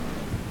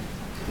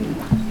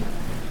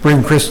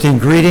Bring Christine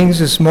greetings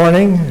this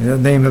morning in the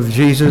name of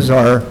Jesus,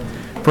 our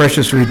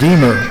precious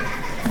Redeemer.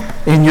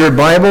 In your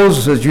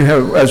Bibles,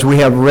 as we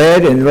have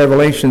read in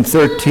Revelation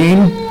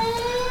 13,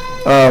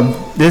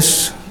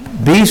 this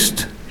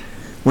beast,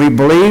 we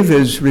believe,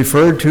 is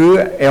referred to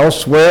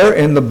elsewhere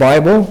in the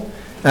Bible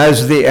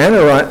as the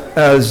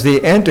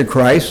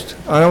Antichrist.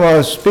 I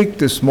want to speak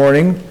this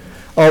morning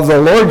of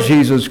the Lord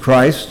Jesus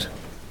Christ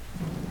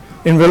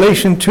in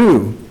relation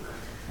to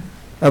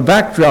a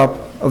backdrop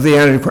of the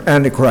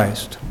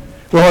Antichrist.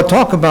 We'll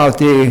talk about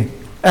the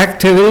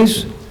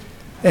activities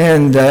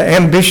and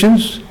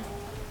ambitions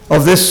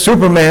of this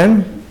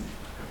Superman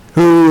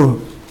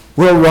who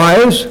will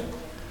rise,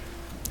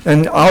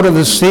 and out of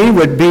the sea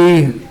would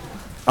be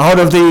out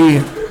of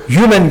the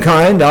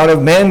humankind, out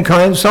of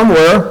mankind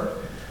somewhere.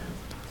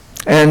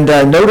 And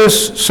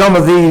notice some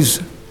of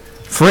these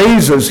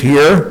phrases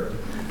here.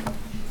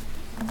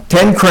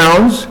 10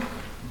 crowns,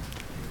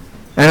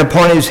 and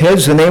upon his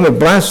heads the name of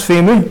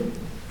blasphemy.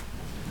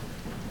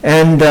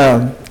 And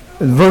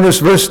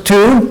verse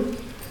 2,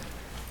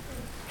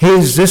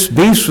 this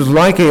beast was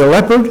like a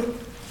leopard,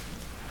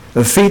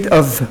 the feet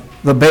of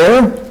the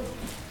bear,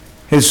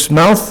 his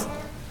mouth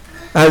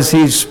as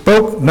he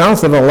spoke,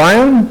 mouth of a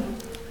lion,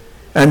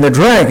 and the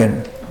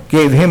dragon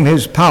gave him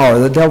his power,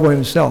 the devil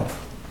himself.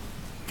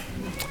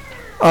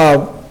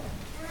 I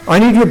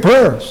need your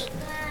prayers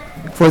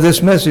for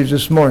this message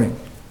this morning.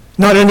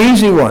 Not an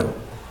easy one.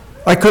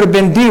 I could have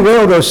been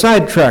derailed or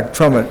sidetracked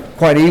from it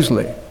quite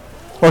easily,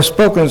 or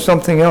spoken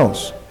something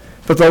else.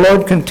 But the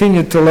Lord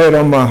continued to lay it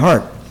on my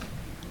heart,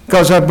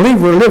 because I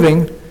believe we're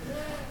living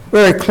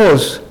very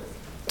close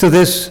to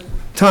this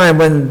time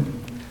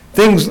when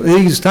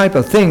these type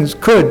of things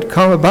could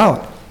come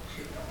about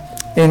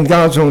in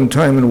God's own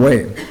time and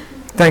way.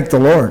 Thank the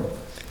Lord.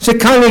 It's a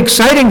kind of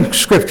exciting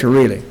scripture,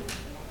 really.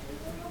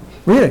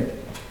 Really.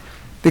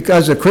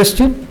 Because a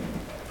Christian,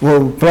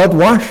 we're blood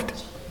washed,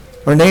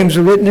 our names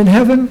are written in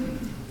heaven,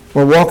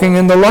 we're walking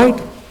in the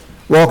light,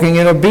 walking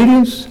in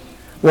obedience,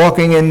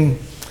 walking in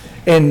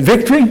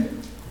victory.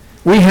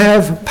 We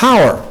have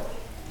power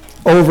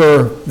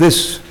over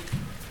this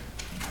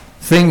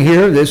thing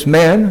here, this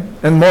man,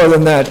 and more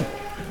than that,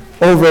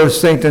 over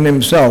Satan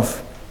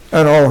himself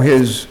and all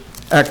his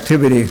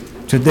activity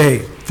today.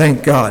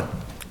 Thank God.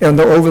 And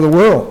over the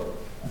world,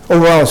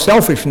 over our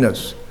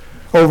selfishness,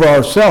 over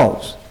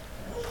ourselves,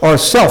 our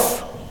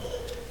self,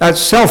 that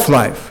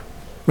self-life.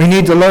 We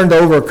need to learn to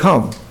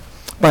overcome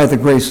by the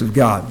grace of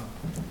God.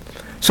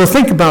 So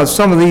think about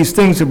some of these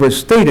things that were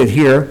stated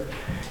here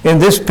in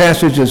this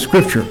passage of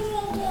Scripture.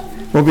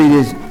 We'll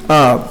be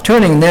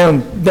turning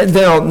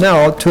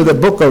now to the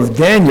book of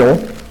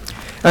Daniel.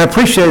 I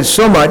appreciated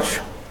so much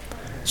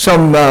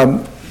some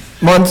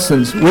months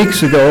and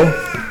weeks ago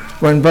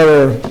when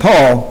Brother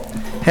Paul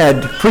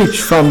had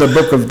preached from the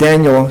book of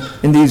Daniel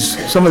in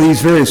some of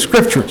these various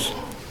scriptures.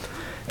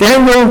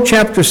 Daniel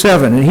chapter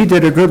 7, and he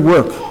did a good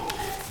work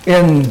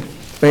in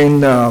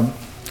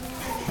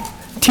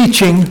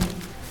teaching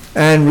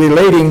and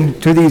relating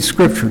to these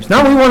scriptures.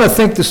 Now we want to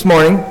think this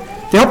morning,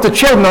 to help the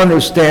children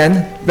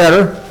understand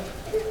better,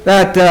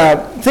 that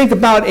think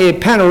about a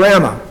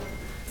panorama.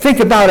 Think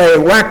about a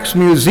wax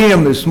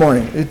museum this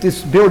morning.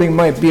 This building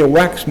might be a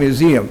wax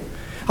museum.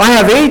 I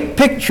have 8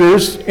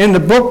 pictures in the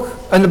book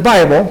and the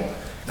Bible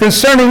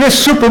concerning this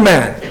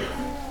Superman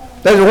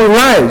that will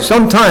rise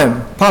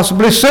sometime,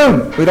 possibly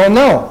soon. We don't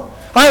know.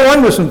 I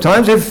wonder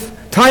sometimes if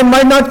time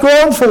might not go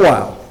on for a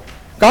while.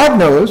 God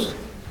knows.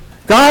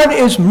 God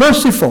is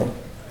merciful.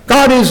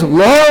 God is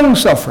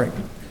long-suffering.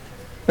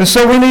 And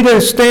so we need to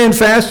stand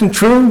fast and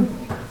true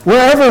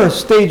wherever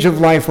stage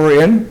of life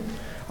we're in.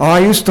 I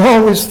used to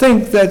always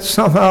think that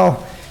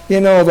somehow,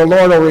 the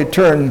Lord will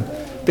return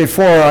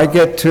before I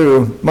get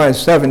to my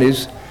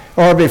 70s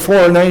or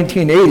before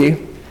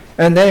 1980.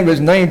 And then it was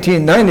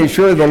 1990.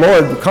 Sure, the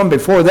Lord would come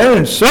before then,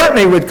 and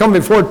certainly would come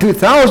before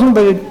 2000,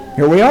 but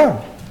here we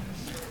are.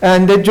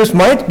 And it just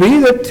might be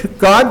that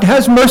God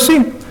has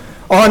mercy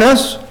on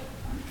us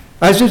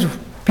as his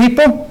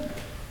people.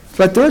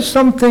 But there's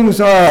some things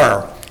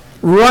are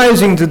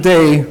rising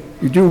today.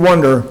 You do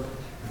wonder.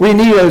 We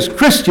need as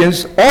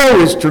Christians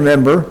always to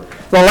remember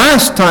the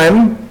last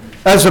time,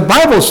 as the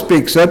Bible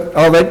speaks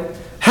of it,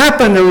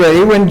 happened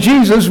already when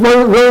Jesus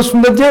rose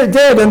from the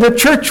dead and the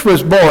church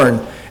was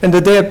born in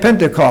the day of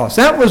Pentecost.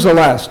 That was the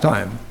last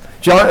time.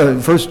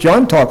 First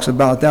John talks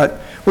about that.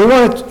 We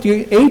want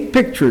 8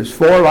 pictures,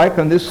 4 like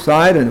on this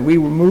side, and we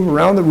will move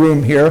around the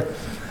room here.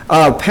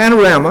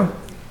 Panorama,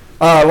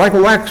 like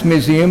a wax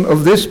museum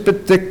of this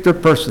particular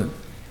person.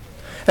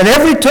 And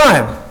every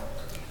time,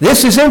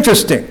 this is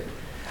interesting,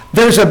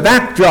 there's a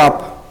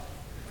backdrop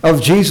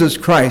of Jesus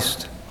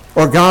Christ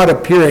or God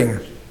appearing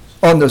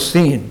on the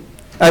scene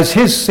as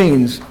his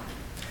scenes.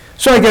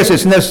 So I guess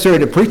it's necessary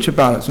to preach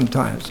about it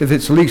sometimes, if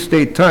it's at least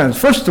 8 times.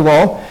 First of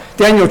all,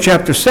 Daniel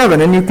chapter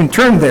 7, and you can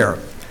turn there,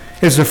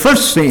 is the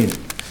first scene.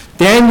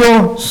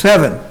 Daniel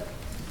 7.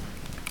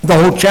 The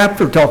whole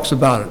chapter talks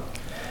about it.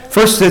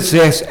 First, it's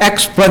this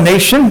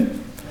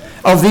explanation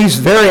of these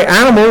very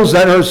animals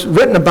that are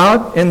written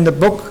about in the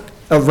book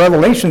of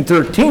Revelation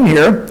 13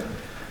 here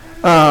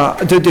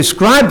to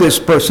describe this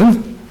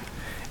person,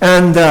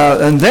 and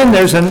then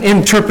there's an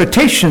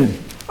interpretation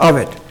of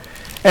it.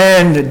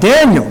 And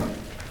Daniel,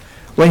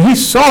 when he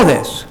saw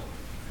this,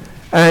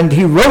 and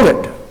he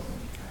wrote it,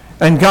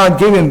 and God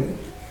gave him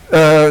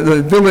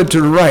the ability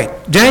to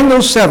write.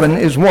 Daniel 7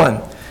 is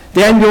one.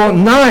 Daniel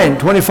 9,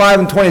 25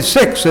 and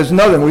 26 is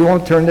another. We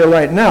won't turn there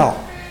right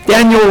now.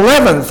 Daniel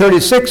 11,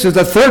 36 is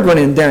the third one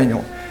in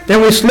Daniel.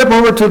 Then we slip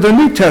over to the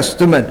New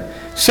Testament.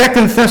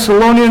 2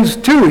 Thessalonians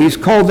 2, he's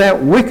called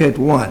that wicked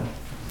one.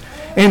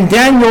 In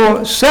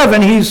Daniel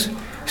 7, he's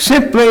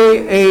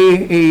simply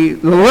a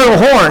little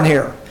horn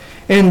here.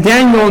 In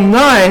Daniel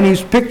 9,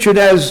 he's pictured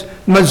as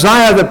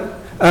Messiah,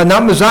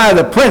 not Messiah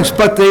the prince,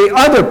 but the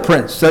other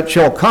prince that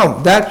shall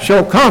come. That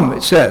shall come,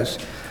 it says.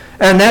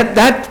 And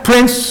that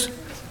prince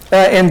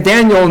in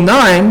Daniel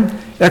 9,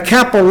 a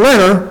capital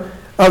letter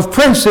of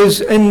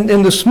princes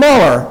in the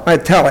smaller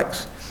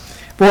italics.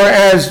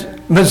 Whereas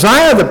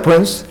Messiah the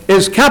prince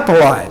is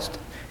capitalized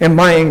in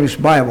my English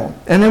Bible.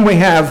 And then we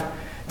have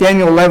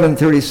Daniel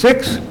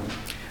 11:36,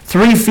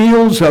 three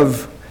fields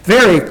of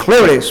very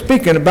clearly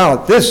speaking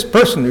about this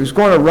person who's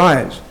going to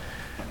rise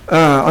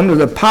under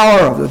the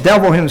power of the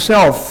devil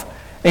himself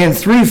in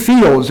three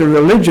fields, the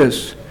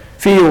religious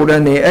field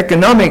and the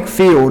economic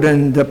field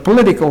and the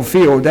political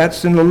field.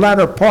 That's in the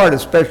latter part,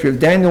 especially of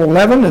Daniel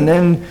 11, and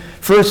then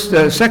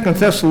 2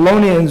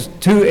 Thessalonians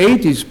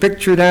 2:8, he's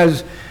pictured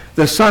as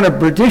the son of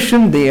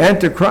perdition, the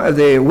Antichrist,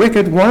 the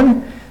wicked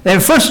one. Then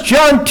 1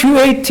 John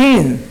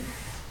 2:18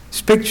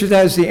 is pictured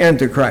as the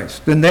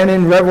Antichrist. And then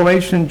in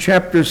Revelation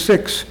chapter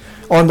 6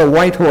 on the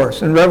white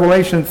horse. In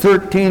Revelation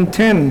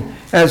 13:10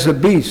 as a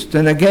beast.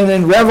 And again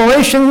in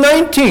Revelation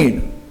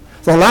 19,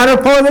 the latter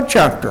part of the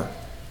chapter,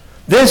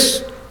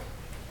 this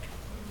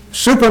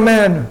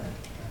Superman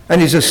and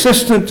his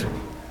assistant,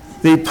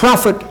 the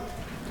prophet,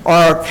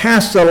 are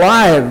cast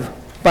alive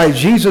by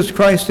Jesus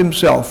Christ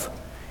himself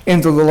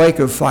into the lake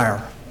of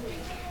fire.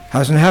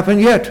 Hasn't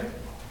happened yet.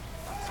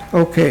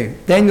 Okay,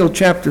 Daniel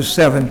chapter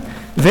 7,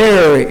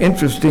 very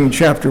interesting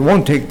chapter.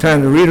 Won't take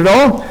time to read it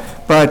all,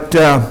 but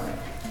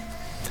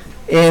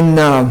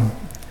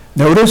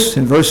notice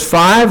in verse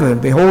 5,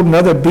 and behold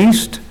another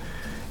beast,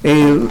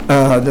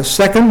 the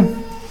second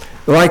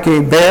like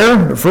a bear.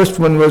 The first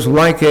one was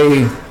like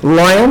a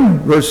lion,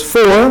 verse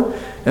 4.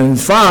 And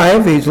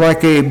 5, he's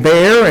like a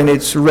bear, and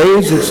it's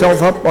raised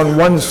itself up on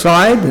one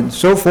side, and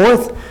so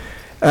forth.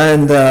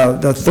 And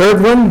the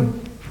third one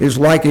is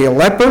like a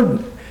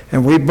leopard.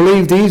 And we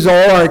believe these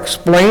all are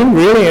explained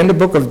really in the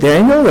book of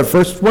Daniel. The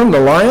first one, the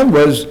lion,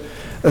 was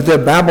the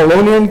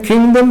Babylonian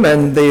kingdom,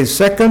 and the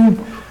second,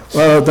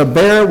 the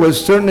bear,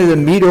 was certainly the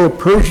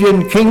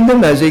Medo-Persian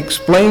kingdom, as he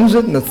explains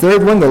it. And the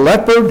third one, the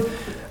leopard,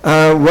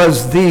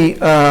 was the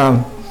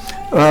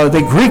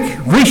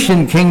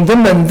Grecian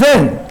kingdom. And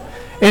then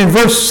in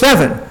verse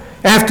 7,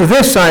 after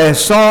this I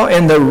saw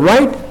in the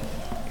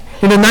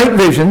night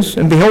visions,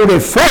 and behold, a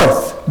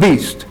fourth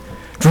beast,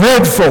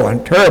 dreadful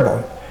and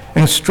terrible,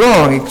 and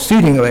strong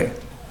exceedingly.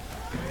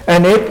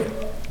 And it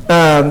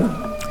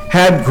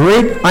had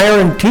great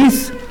iron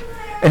teeth,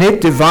 and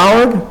it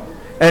devoured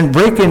and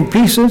brake in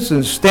pieces,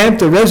 and stamped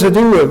the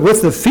residue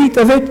with the feet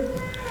of it,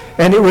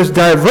 and it was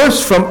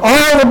diverse from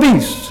all the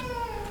beasts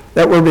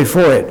that were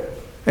before it,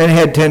 and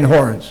had 10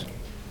 horns.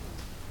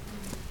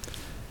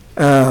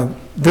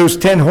 Those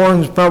 10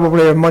 horns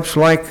probably are much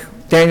like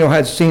Daniel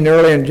had seen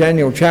earlier in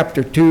Daniel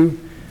chapter 2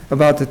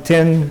 about the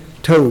 10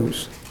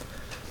 toes.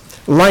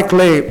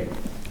 Likely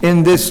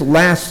in this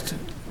last,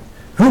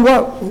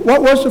 what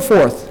was the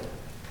fourth?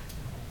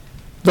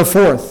 The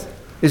fourth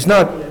is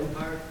not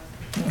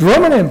the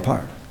Roman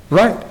Empire,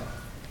 right?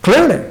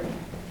 Clearly.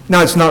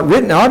 Now it's not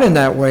written out in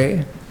that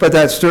way, but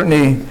that's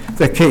certainly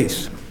the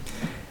case.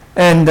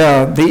 And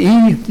the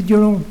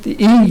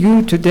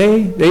EU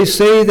today, they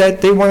say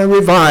that they want to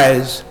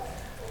revise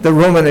the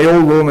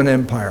old Roman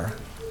Empire.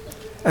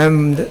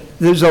 And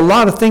there's a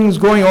lot of things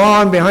going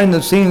on behind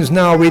the scenes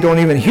now we don't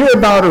even hear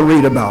about or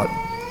read about.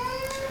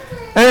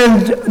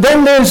 And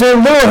then there's a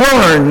little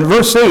horn,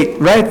 verse 8,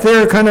 right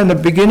there, kind of in the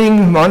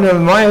beginning. Under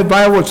my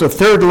Bible, it's the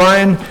third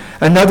line,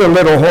 another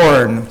little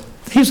horn.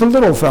 He's a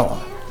little fellow.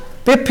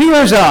 He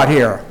appears out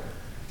here.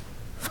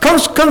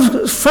 Comes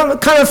from,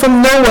 kind of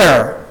from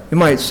nowhere, you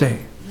might say.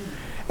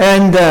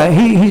 And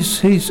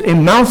he's a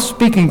mouth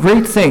speaking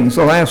great things,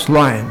 the last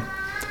line.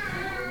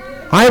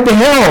 I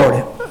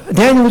beheld.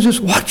 Daniel was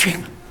just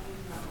watching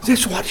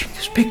this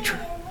picture.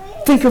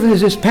 Think of it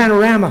as this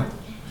panorama.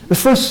 The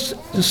first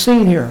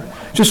scene here,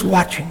 just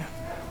watching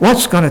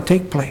what's going to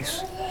take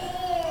place.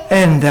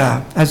 And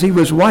as he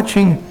was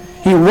watching,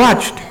 he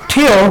watched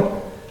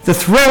till the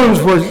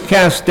thrones were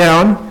cast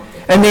down,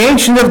 and the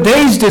Ancient of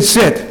Days did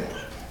sit.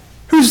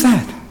 Who's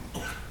that?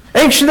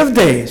 Ancient of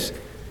Days.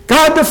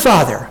 God the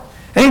Father.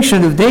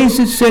 Ancient of Days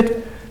did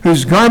sit,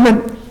 whose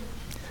garment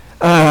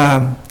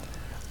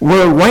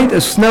were white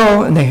as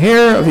snow, and the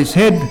hair of his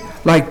head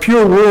like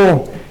pure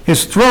wool.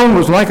 His throne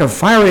was like a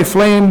fiery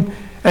flame,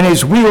 and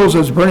his wheels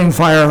as burning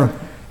fire.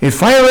 A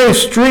fiery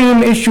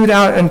stream issued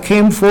out and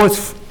came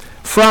forth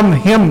from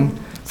him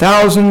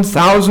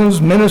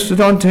thousands ministered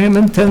unto him,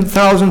 and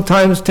 10,000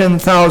 times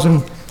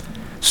 10,000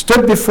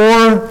 stood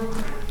before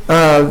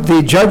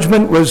the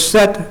judgment was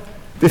set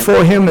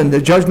before him, and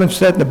the judgment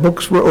set, and the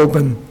books were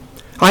open.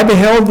 I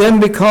beheld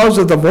them because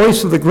of the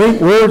voice of the great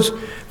words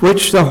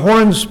which the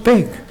horn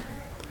spake.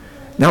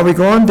 Now we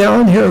go on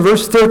down here in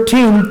verse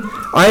 13.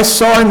 I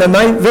saw in the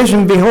night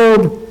vision,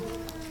 behold,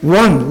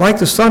 one like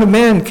the Son of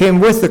Man came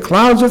with the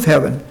clouds of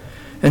heaven,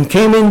 and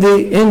came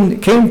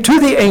to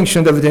the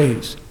Ancient of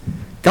Days.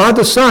 God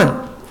the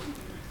Son,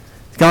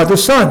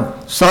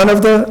 Son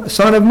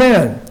of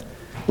Man,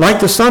 like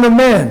the Son of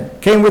Man,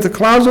 came with the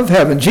clouds of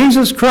heaven.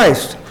 Jesus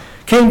Christ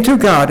came to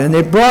God, and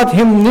they brought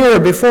him near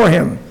before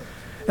him.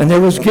 And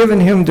there was given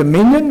him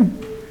dominion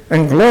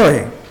and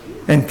glory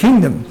and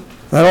kingdom,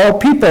 that all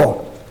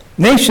people,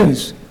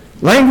 nations,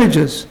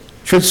 languages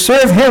should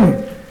serve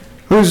him,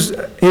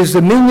 his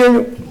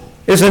dominion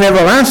is an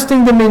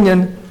everlasting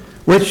dominion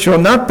which shall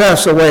not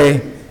pass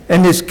away,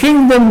 and his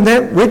kingdom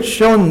that which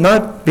shall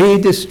not be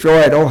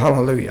destroyed. Oh,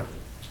 hallelujah.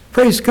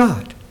 Praise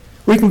God.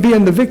 We can be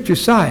on the victory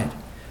side.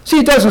 See,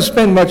 he doesn't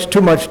spend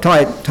too much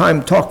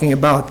time talking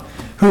about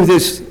who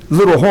this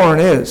little horn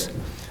is.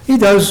 He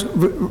does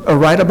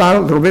write about it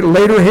a little bit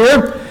later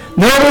here.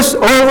 Notice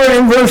over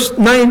in verse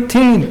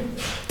 19.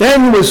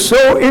 Daniel was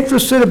so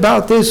interested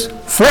about this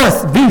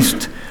fourth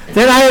beast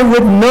that I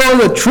would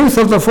know the truth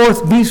of the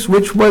fourth beast,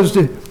 which was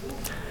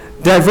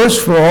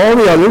diverse from all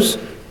the others,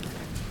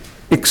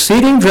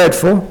 exceeding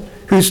dreadful,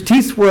 whose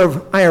teeth were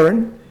of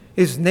iron,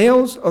 his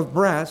nails of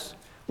brass,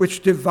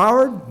 which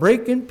devoured,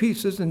 brake in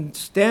pieces, and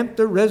stamped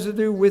the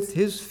residue with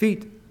his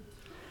feet.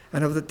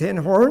 And of the 10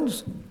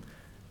 horns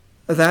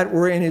that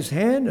were in his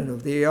hand, and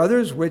of the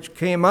others which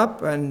came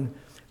up, and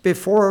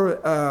before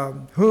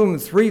whom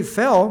 3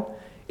 fell,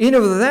 even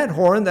of that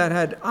horn that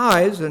had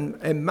eyes and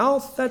a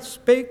mouth that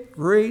spake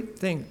great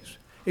things.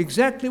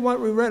 Exactly what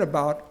we read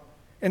about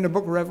in the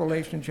book of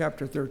Revelation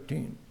chapter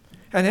 13.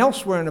 And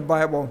elsewhere in the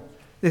Bible,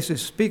 this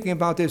is speaking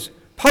about this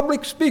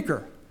public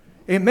speaker,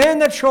 a man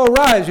that shall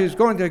arise who's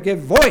going to give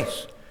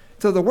voice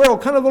to the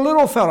world, kind of a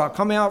little fella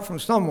coming out from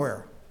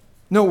somewhere.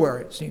 Nowhere,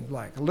 it seems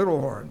like, a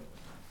little horn.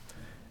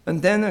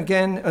 And then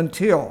again,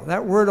 until.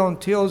 That word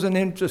until is an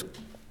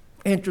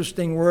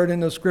interesting word in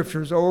the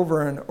scriptures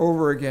over and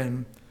over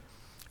again.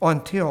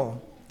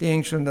 Until the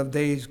Ancient of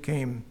Days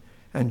came,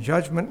 and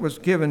judgment was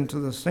given to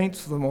the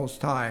saints of the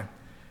Most High.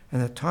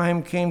 And the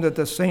time came that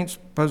the saints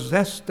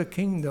possessed the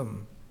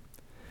kingdom.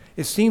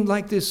 It seemed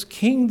like this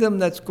kingdom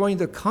that's going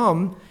to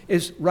come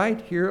is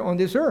right here on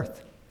this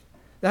earth.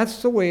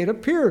 That's the way it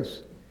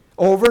appears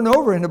over and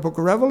over in the book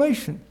of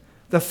Revelation.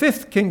 The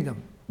 5th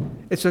kingdom.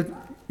 It's a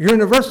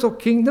universal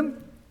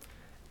kingdom.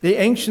 The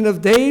Ancient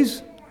of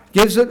Days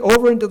gives it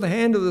over into the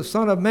hand of the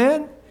Son of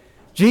Man.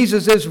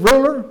 Jesus is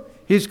ruler.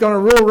 He's going to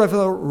rule with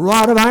a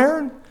rod of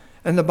iron.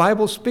 And the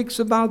Bible speaks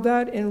about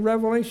that in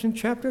Revelation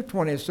chapter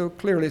 20 so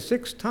clearly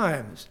 6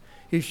 times.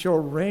 He shall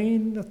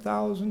reign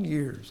 1,000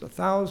 years,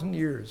 1,000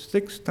 years,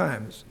 6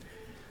 times.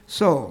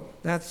 So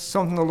that's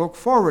something to look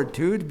forward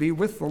to be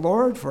with the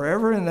Lord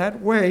forever in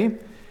that way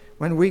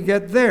when we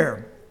get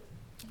there.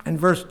 In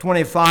verse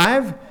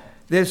 25,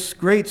 this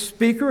great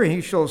speaker,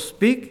 he shall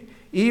speak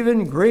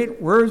even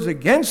great words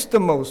against the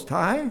Most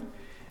High,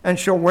 and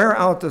shall wear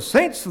out the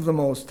saints of the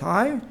Most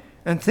High,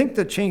 and think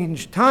to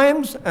change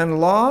times and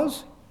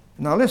laws.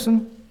 Now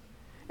listen,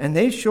 and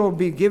they shall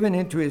be given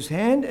into his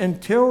hand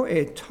until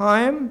a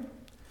time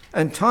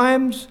and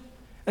times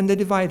and the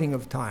dividing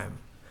of time.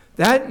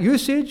 That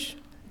usage,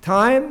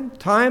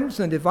 times,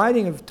 and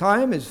dividing of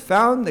time is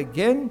found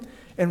again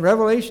in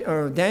Revelation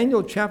or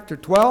Daniel chapter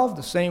 12,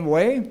 the same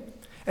way.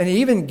 And he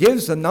even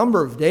gives the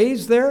number of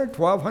days there,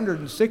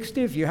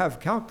 1,260. If you have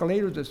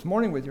calculators this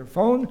morning with your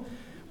phone,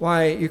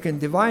 why, you can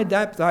divide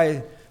that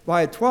by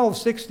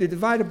 1,260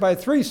 divided by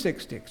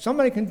 360.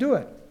 Somebody can do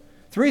it.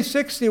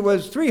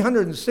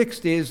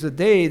 360 is the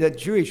day that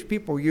Jewish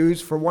people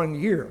use for 1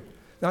 year.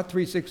 Not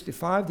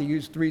 365, they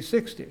use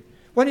 360.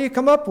 What do you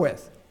come up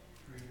with?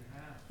 3.5.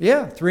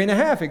 Yeah,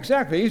 3.5,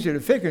 exactly. Easier to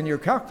figure in your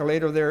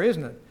calculator there,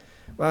 isn't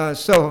it?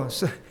 So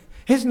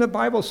isn't the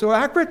Bible so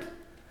accurate?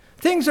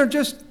 Things are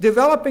just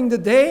developing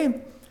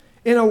today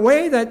in a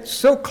way that's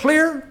so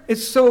clear,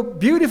 it's so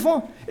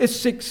beautiful,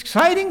 it's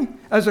exciting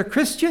as a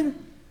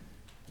Christian,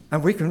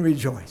 and we can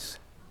rejoice.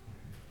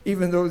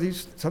 Even though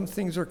some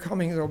things are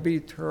coming, there'll be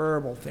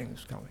terrible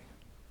things coming.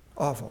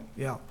 Awful,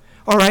 yeah.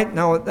 All right,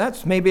 now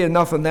that's maybe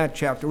enough in that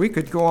chapter. We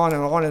could go on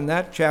and on in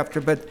that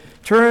chapter, but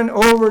turn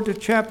over to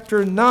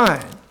chapter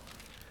 9.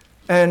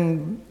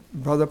 And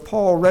Brother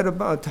Paul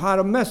taught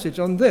a message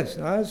on this.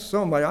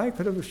 Somebody, I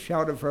could have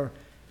shouted for,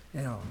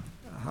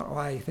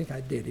 I think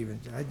I did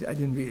even. I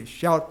didn't really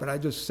shout, but I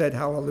just said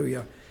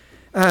hallelujah.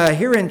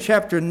 Here in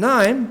chapter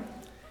 9,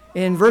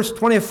 in verse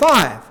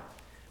 25,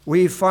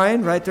 we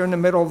find right there in the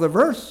middle of the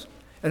verse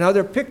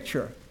another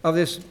picture of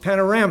this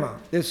panorama,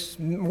 this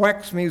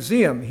wax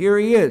museum. Here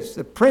he is.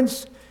 The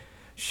prince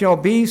shall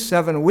be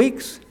 7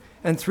 weeks,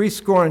 and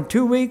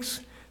 62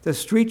 weeks. The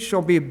street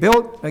shall be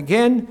built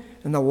again,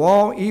 and the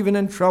wall even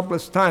in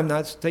troublous time.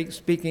 That's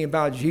speaking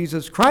about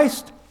Jesus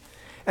Christ.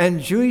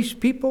 And Jewish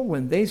people,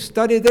 when they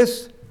study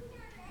this,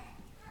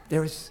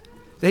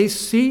 they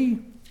see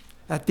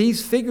that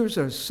these figures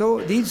are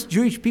so, these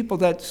Jewish people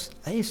that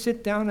they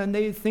sit down and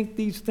they think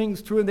these things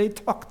through and they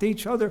talk to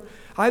each other.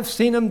 I've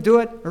seen them do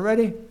it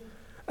already.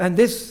 And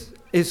this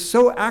is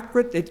so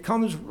accurate, it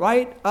comes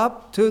right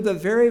up to the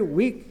very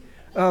week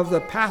of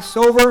the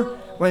Passover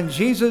when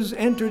Jesus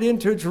entered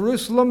into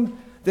Jerusalem,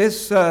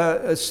 this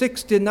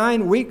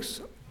 69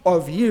 weeks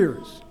of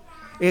years.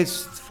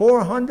 It's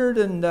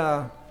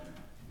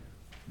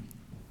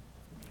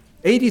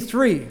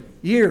 483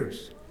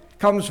 years.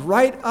 Comes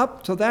right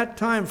up to that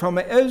time from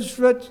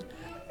Ezra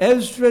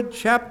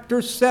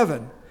chapter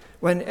 7,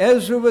 when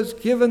Ezra was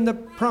given the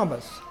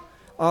promise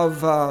of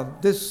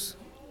this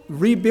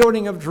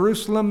rebuilding of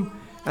Jerusalem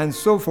and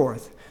so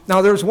forth.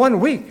 Now there's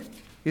 1 week,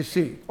 you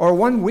see, or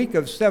 1 week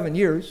of 7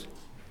 years.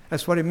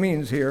 That's what it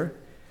means here.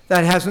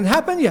 That hasn't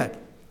happened yet.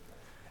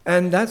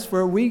 And that's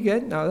where we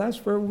get, now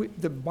that's where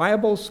the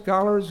Bible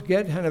scholars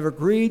get and have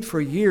agreed for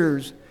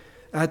years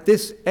at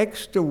this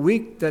extra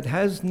week that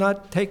has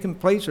not taken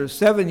place, or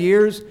 7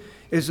 years,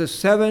 is a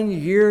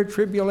 7-year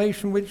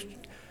tribulation, which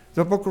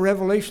the book of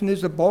Revelation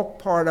is the bulk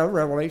part of,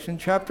 Revelation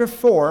chapter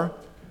 4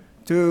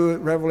 to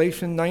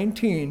Revelation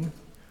 19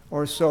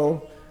 or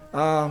so.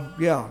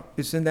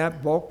 It's in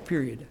that bulk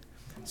period,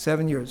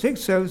 7 years.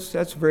 So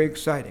that's very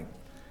exciting.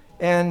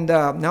 And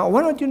now I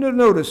want you to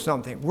notice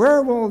something.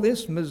 Where will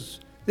this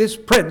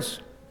prince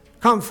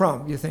come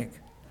from, you think?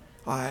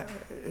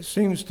 It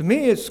seems to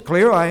me it's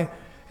clear.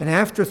 And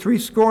after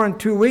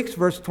 62 weeks,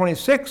 verse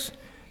 26,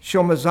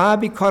 shall Messiah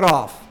be cut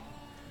off,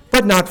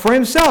 but not for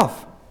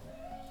himself.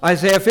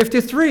 Isaiah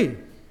 53.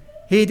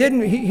 He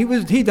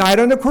died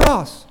on the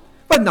cross,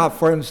 but not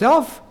for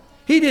himself.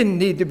 He didn't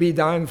need to be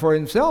dying for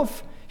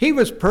himself. He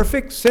was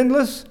perfect,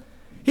 sinless.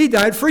 He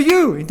died for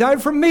you. He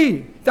died for me.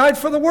 He died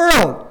for the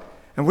world.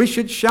 And we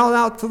should shout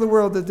out to the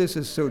world that this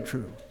is so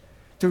true,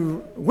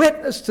 to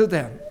witness to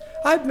them.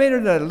 I've made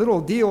it a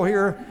little deal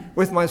here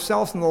with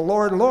myself and the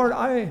Lord. Lord,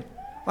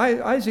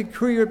 Isaac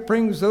Currier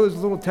brings those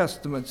little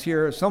testaments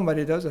here.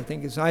 Somebody does, I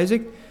think it's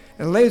Isaac,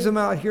 and lays them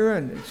out here,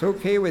 and it's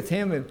okay with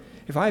him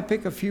if I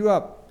pick a few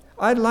up.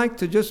 I'd like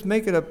to just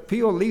make it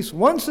appeal at least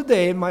once a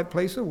day in my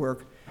place of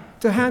work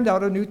to hand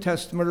out a New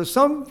Testament or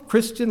some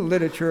Christian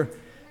literature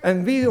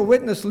and be a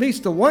witness at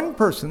least to one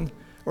person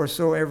or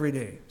so every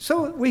day.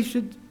 So we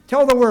should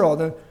tell the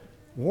world and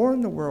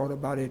warn the world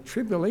about a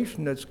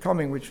tribulation that's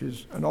coming, which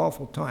is an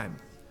awful time.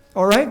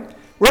 All right?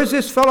 Where's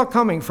this fellow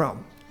coming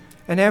from?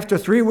 And after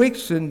 3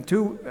 weeks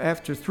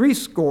after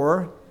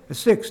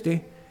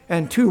 60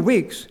 and 2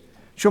 weeks,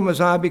 shall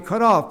Messiah be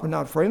cut off, but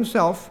not for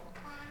himself,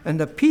 and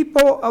the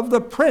people of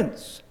the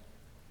prince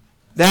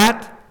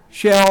that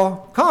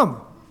shall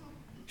come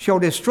shall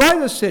destroy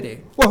the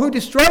city. Well, who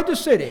destroyed the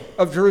city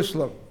of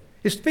Jerusalem?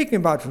 He's speaking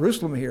about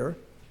Jerusalem here.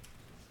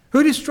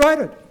 Who destroyed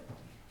it?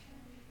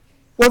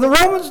 Well, the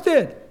Romans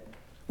did.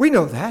 We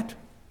know that.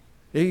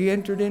 They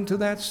entered into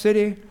that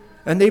city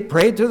and they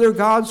prayed to their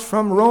gods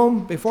from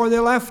Rome before they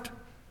left.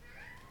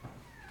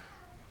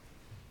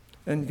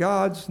 And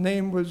God's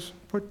name was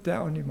put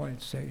down, you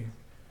might say.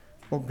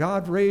 Well,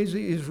 God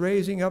is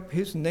raising up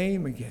his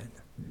name again.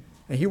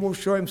 And he will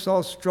show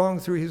himself strong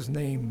through his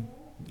name.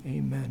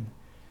 Amen.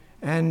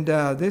 And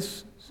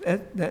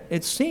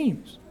it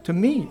seems to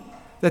me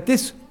that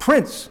this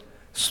prince,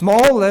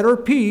 small letter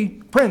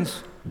P,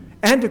 prince,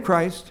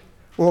 Antichrist,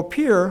 will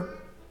appear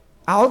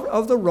out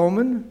of the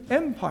Roman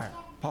Empire,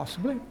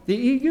 possibly the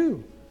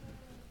EU.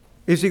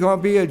 Is he going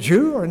to be a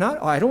Jew or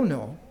not? I don't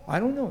know.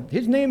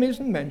 His name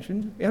isn't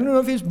mentioned. I don't know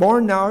if he's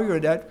born now or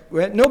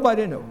that.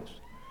 Nobody knows.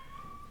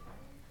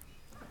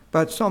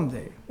 But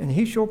someday, and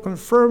he shall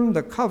confirm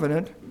the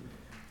covenant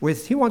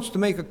he wants to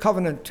make a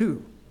covenant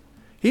too.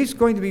 He's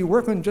going to be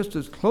working just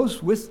as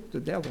close with the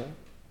devil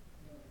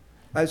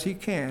as he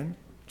can,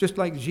 just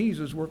like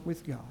Jesus worked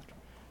with God.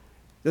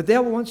 The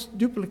devil wants to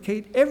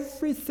duplicate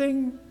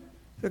everything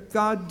that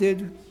God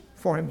did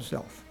for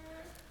himself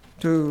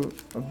to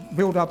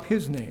build up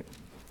his name.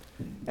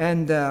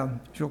 And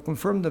shall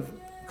confirm the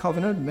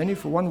covenant, many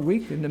for 1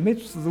 week, in the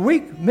midst of the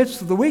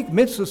week,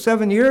 midst of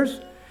 7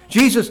 years.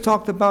 Jesus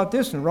talked about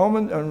this in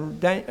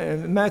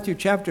Matthew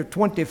chapter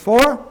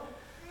 24,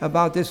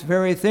 about this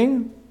very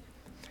thing.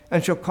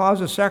 And shall cause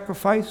the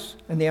sacrifice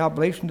and the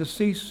oblation to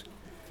cease.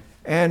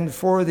 And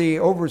for the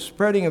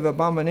overspreading of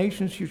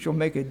abominations you shall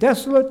make it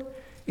desolate,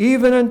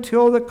 even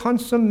until the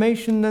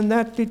consummation and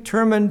that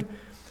determined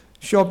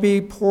shall be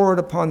poured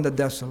upon the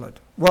desolate.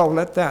 Well,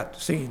 let that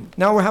scene.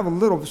 Now we have a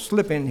little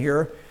slip in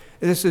here.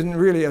 This isn't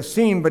really a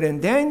scene, but in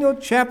Daniel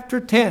chapter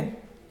 10,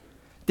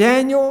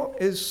 Daniel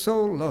is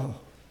so low.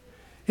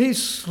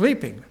 He's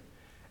sleeping,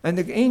 and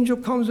the angel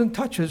comes and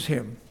touches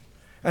him.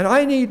 And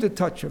I need the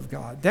touch of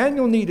God.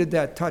 Daniel needed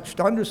that touch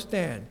to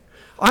understand.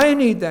 I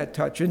need that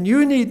touch, and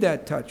you need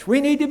that touch.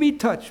 We need to be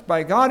touched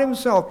by God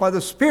himself, by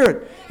the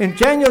Spirit. In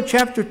Daniel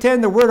chapter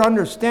 10, the word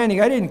understanding,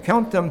 I didn't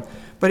count them,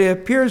 but it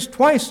appears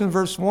twice in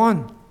verse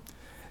 1.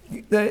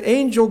 The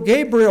angel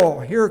Gabriel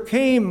here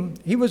came.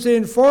 He's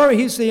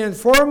the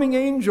informing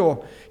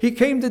angel. He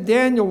came to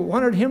Daniel,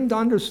 wanted him to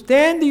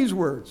understand these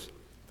words.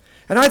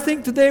 And I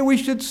think today we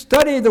should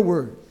study the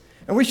Word.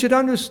 And we should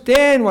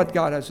understand what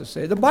God has to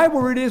say. The Bible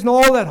really isn't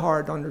all that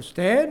hard to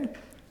understand.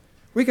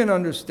 We can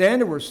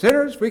understand that we're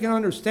sinners. We can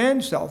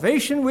understand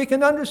salvation. We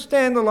can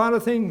understand a lot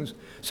of things.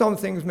 Some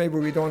things maybe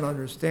we don't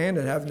understand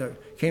and haven't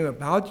came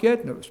about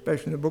yet,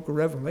 especially in the book of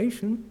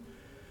Revelation.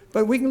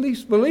 But we can at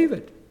least believe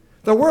it.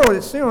 The world,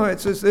 it's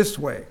just this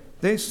way.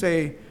 They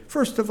say,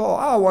 first of all,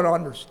 I want to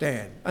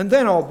understand, and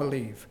then I'll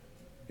believe.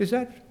 Is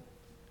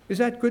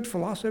that good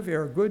philosophy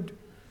or good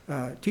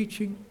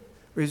teaching?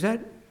 Or is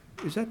that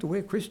the way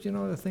a Christian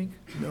ought to think?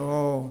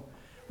 No.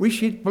 We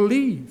should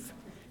believe,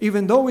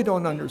 even though we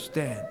don't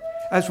understand.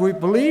 As we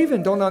believe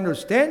and don't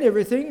understand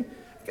everything,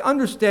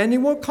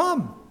 understanding will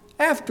come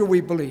after we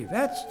believe.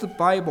 That's the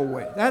Bible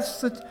way.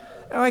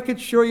 I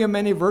could show you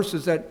many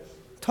verses that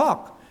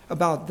talk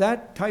about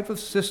that type of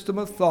system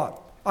of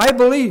thought. I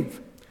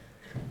believe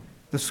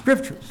the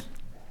Scriptures,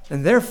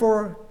 and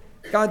therefore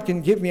God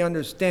can give me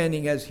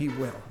understanding as He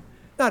will.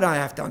 Not I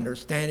have to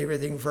understand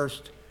everything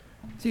first.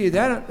 See,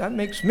 that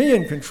makes me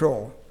in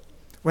control.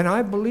 When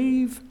I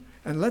believe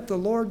and let the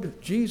Lord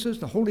Jesus,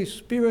 the Holy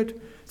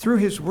Spirit, through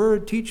His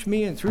Word teach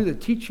me, and through the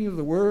teaching of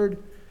the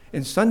Word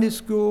in Sunday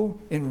school,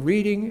 in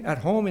reading, at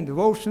home, in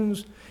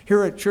devotions,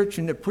 here at church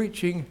in the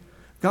preaching,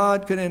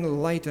 God can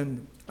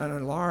enlighten and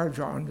enlarge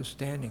our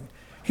understanding.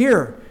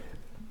 Here,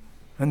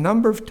 a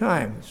number of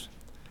times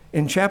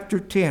in chapter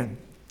 10,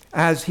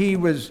 as he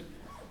was,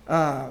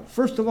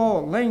 first of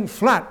all, laying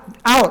flat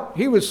out,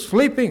 he was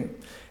sleeping,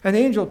 and the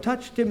angel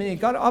touched him, and he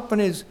got up on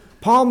his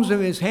palms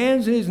of his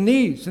hands and his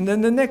knees, and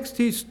then the next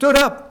he stood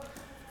up,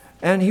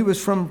 and he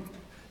was from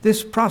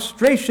this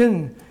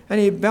prostration, and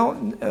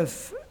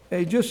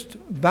he just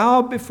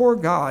bowed before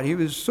God.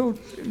 It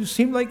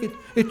seemed like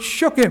it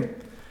shook him,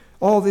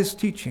 all this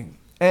teaching.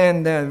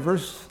 And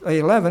verse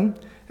 11,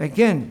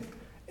 again,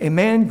 a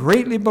man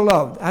greatly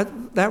beloved.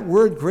 That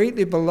word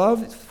greatly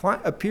beloved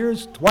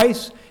appears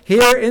twice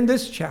here in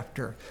this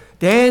chapter.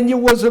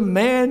 Daniel was a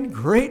man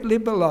greatly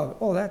beloved.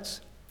 Oh,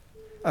 that's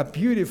a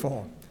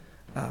beautiful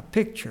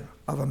picture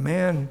of a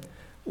man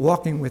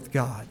walking with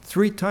God.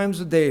 3 times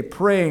a day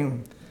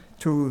praying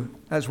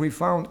as we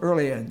found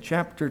earlier in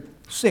chapter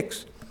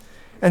 6.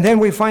 And then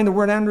we find the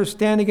word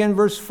understand again,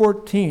 verse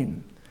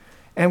 14.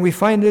 And we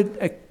find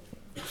it,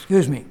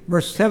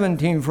 verse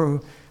 17,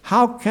 for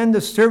how can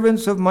the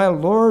servants of my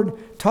Lord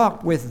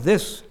talk with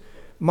this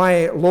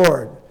my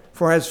Lord?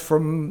 For as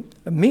from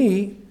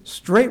me,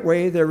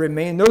 straightway there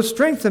remain no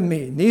strength in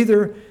me,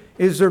 neither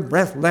is there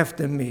breath left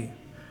in me.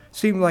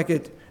 Seemed like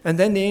it. And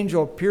then the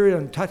angel appeared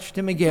and touched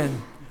him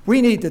again.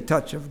 We need the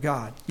touch of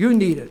God. You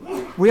need it.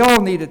 We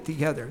all need it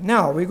together.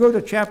 Now, we go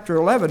to chapter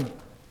 11.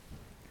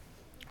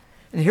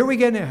 And here we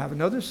get to have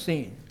another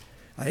scene.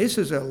 Now, this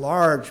is a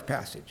large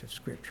passage of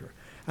Scripture.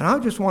 And I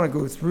just want to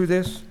go through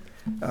this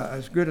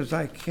as good as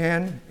I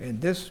can in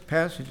this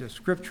passage of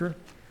Scripture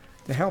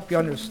to help you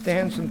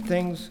understand some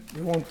things.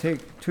 It won't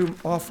take too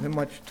often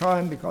much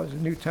time because the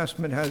New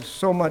Testament has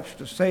so much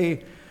to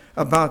say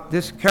about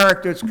this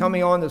character that's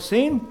coming on the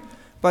scene.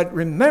 But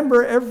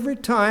remember, every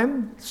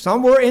time,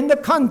 somewhere in the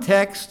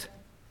context,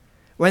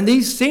 when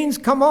these scenes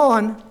come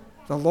on,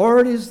 the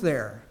Lord is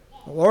there.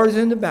 The Lord is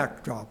in the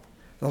backdrop.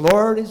 The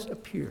Lord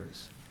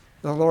appears.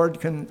 The Lord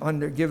can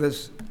give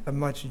us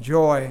much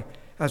joy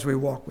as we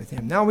walk with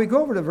Him. Now we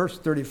go over to verse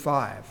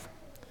 35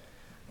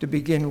 to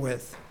begin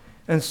with.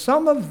 And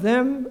some of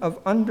them of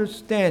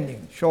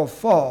understanding shall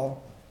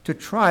fall to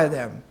try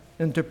them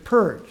and to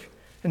purge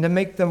and to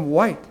make them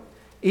white,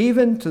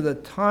 even to the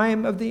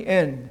time of the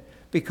end,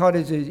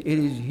 because it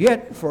is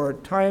yet for a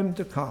time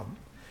to come.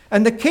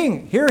 And the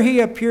king, here he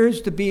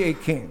appears to be a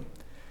king,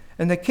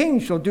 and the king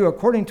shall do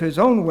according to his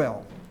own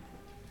will,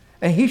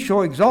 and he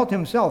shall exalt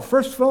himself.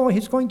 First of all,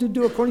 he's going to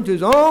do according to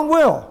his own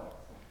will.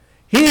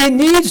 He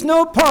needs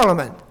no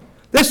parliament.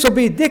 This will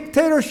be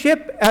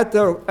dictatorship at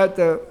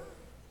the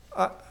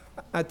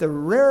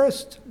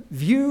rarest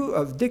view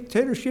of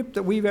dictatorship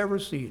that we've ever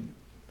seen.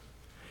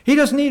 He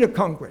doesn't need a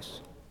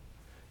Congress,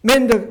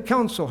 men to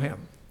counsel him.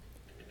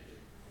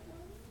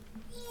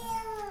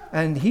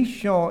 And he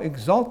shall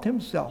exalt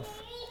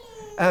himself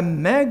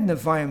and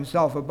magnify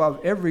himself above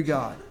every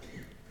god,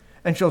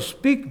 and shall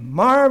speak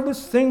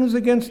marvelous things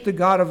against the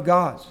God of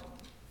gods,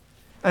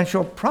 and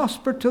shall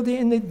prosper till the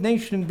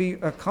indignation be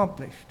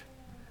accomplished.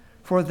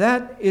 For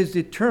that is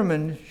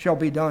determined shall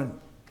be done.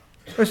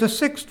 There's a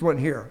 6th one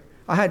here.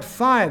 I had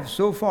 5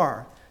 so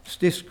far.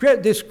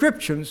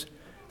 Descriptions,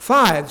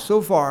 5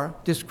 so far,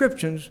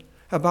 descriptions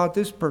about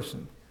this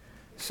person.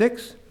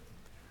 6,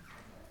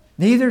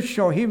 neither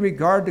shall he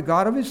regard the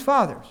God of his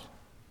fathers.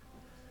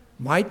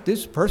 Might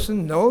this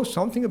person know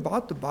something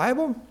about the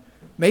Bible?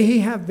 May he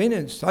have been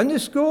in Sunday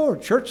school or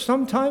church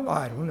sometime?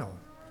 I don't know.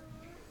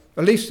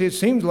 At least it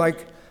seems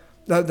like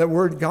the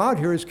word God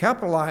here is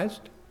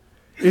capitalized.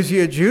 Is he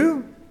a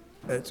Jew?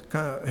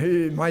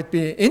 It might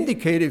be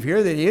indicative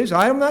here that he is.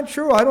 I'm not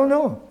sure. I don't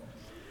know.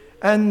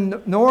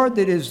 And nor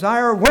the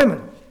desire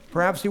women.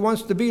 Perhaps he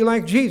wants to be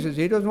like Jesus.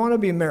 He doesn't want to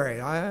be married.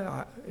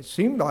 It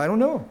seemed, I don't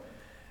know.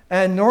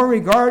 And nor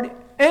regard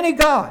any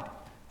God,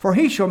 for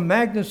he shall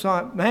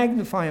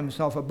magnify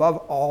himself above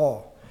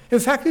all. In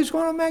fact, he's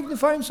going to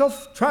magnify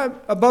himself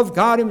above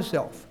God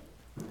himself.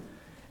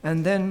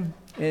 And then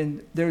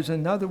there's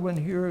another one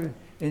here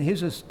in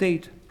his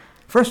estate.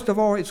 First of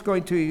all, it's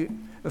going to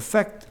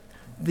affect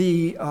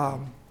the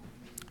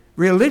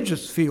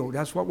religious field.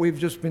 That's what we've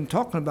just been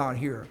talking about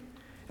here.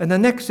 And the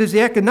next is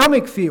the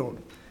economic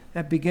field.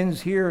 That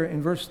begins here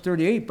in verse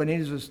 38. But in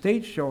his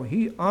estate shall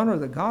he honor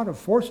the God of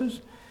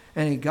forces,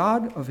 and a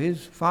God of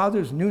his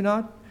fathers knew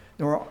not,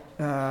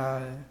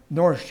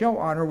 nor shall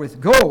honor with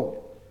gold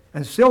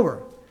and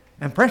silver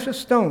and precious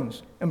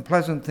stones and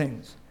pleasant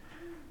things.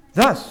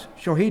 Thus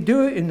shall he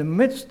do in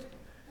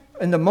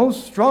the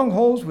most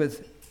strongholds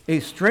with a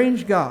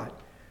strange God,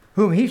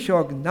 whom he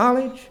shall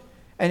acknowledge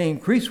and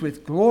increase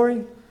with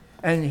glory,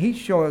 and he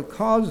shall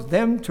cause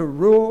them to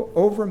rule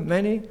over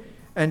many,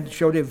 and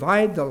shall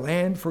divide the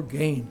land for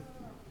gain.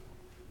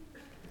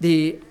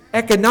 The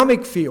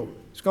economic field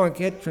is going to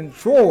get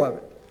control of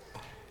it.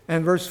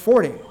 And verse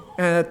 40,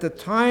 and at the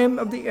time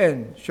of the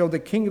end shall the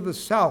king of the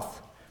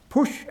south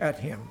push at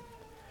him,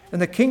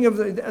 and the king of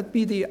that'd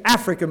be the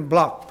African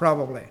bloc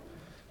probably,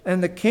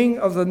 and the king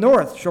of the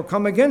north shall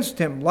come against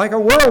him like a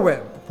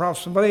whirlwind,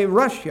 possibly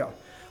Russia.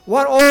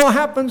 What all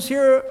happens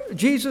here,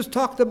 Jesus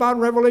talked about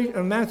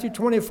in Matthew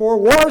 24,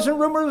 wars and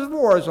rumors of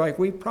wars like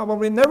we've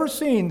probably never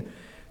seen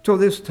till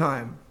this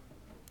time.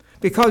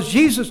 Because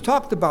Jesus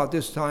talked about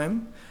this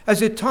time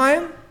as a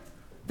time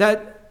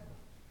that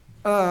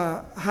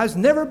has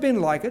never been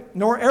like it,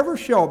 nor ever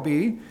shall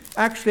be.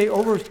 Actually,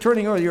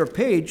 turning over your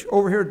page,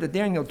 over here to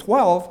Daniel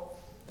 12,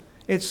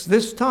 it's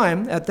this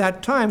time, at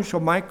that time shall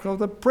Michael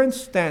the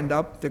prince stand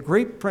up, the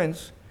great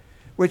prince,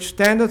 which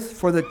standeth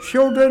for the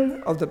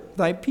children of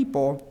thy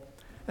people,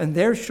 and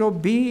there shall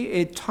be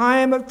a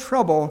time of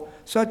trouble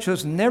such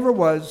as never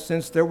was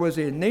since there was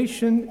a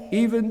nation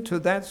even to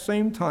that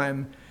same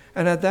time.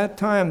 And at that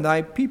time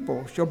thy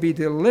people shall be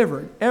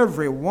delivered,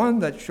 every one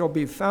that shall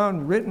be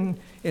found written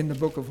in the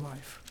book of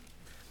life.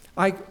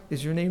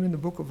 Is your name in the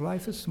book of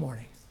life this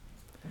morning?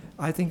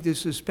 I think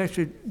this is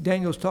especially,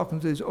 Daniel's talking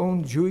to his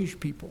own Jewish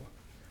people.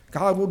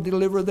 God will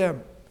deliver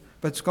them,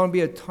 but it's going to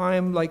be a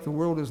time like the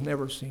world has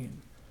never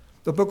seen.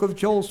 The book of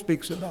Joel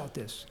speaks about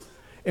this.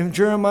 In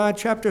Jeremiah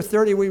chapter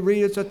 30, we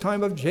read it's a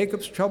time of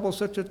Jacob's trouble,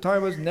 such a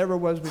time as never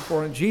was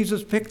before. And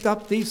Jesus picked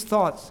up these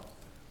thoughts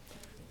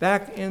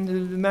back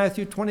in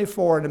Matthew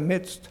 24 in the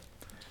midst.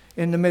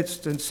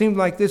 And it seemed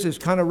like this is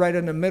kind of right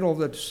in the middle of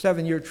the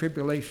 7-year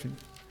tribulation,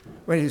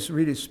 when he's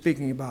really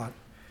speaking about.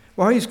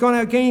 Well, he's going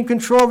to gain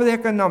control over the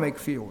economic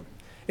field.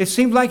 It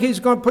seems like he's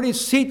going to put his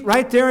seat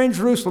right there in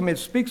Jerusalem. It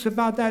speaks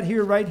about that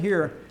here, right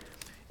here,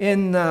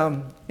 in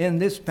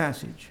this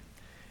passage.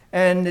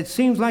 And it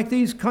seems like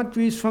these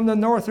countries from the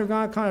north are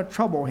going to kind of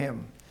trouble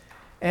him.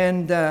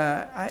 And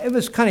it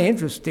was kind of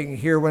interesting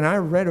here when I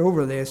read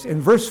over this. In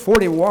verse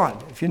 41,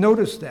 if you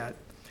notice that,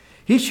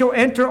 he shall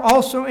enter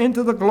also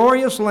into the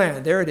glorious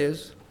land. There it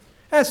is.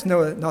 That's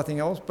nothing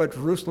else but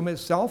Jerusalem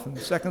itself. In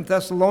 2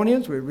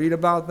 Thessalonians, we read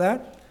about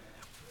that.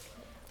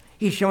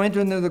 He shall enter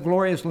into the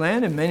glorious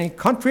land, and many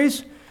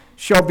countries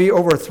shall be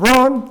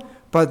overthrown,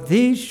 but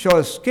these shall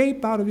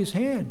escape out of his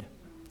hand.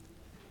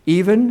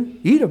 Even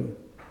Edom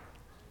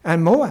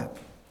and Moab,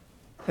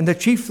 and the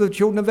chief of the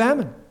children of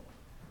Ammon.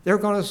 They're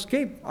going to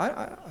escape.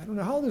 I don't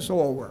know how this will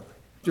all work.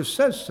 It just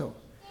says so.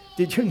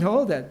 Did you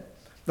know that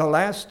the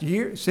last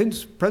year,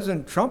 since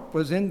President Trump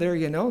was in there,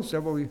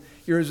 several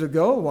years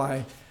ago,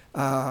 why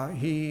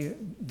he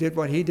did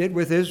what he did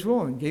with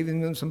Israel and gave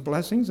them some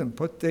blessings and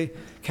put the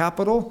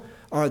capital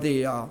or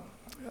the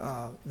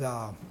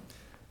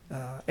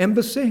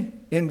embassy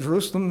in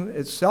Jerusalem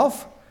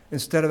itself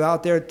instead of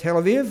out there at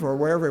Tel Aviv or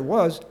wherever it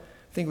was.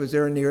 I think it was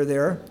there near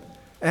there.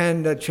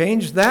 And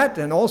changed that.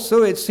 And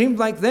also it seemed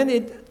like then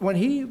when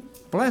he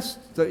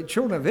blessed the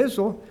children of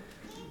Israel,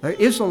 the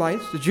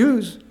Israelites, the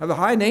Jews, have a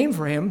high name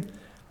for him,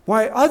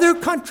 why other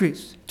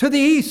countries to the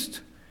east,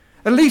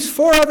 at least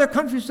 4 other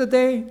countries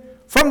today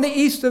from the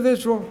east of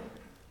Israel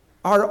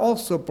are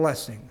also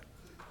blessing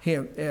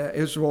him,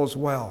 Israel as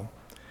well.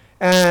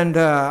 And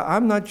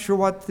I'm not sure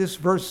what this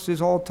verse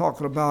is all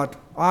talking about.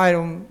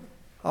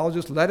 I'll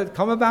just let it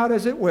come about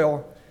as it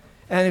will.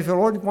 And if the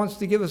Lord wants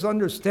to give us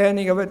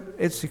understanding of it,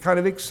 it's kind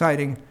of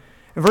exciting.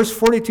 In verse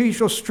 42, he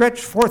shall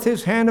stretch forth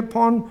his hand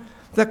upon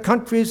the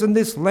countries, and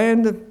this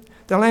land,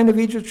 the land of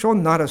Egypt, shall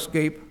not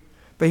escape.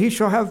 But he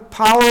shall have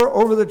power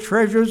over the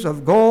treasures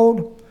of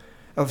gold,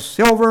 of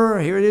silver,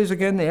 here it is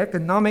again, the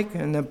economic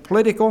and the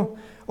political,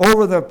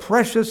 over the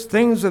precious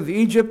things of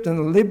Egypt, and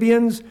the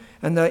Libyans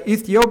and the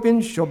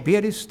Ethiopians shall be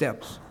at his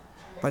steps.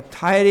 But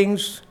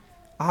tidings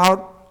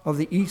out of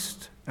the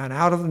east and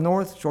out of the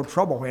north shall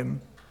trouble him.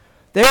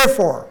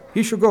 Therefore,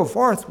 he shall go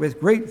forth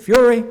with great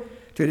fury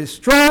to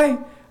destroy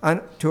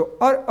and to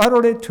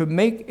utterly to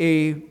make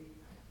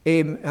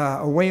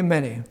away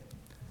many.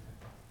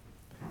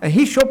 And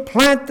he shall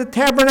plant the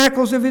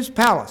tabernacles of his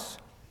palace,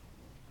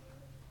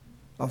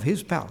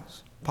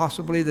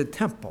 possibly the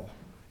temple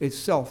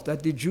itself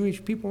that the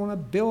Jewish people want to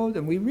build,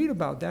 and we read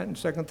about that in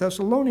 2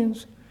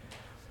 Thessalonians,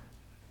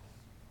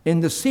 in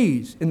the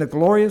seas, in the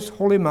glorious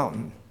holy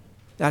mountain.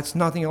 That's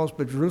nothing else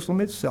but Jerusalem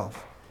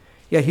itself.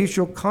 Yet he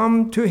shall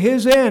come to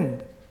his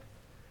end,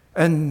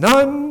 and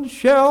none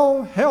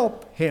shall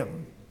help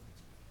him.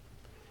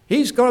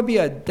 He's going to be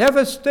a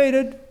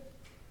devastated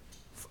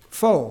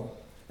foe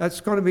that's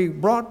going to be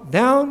brought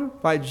down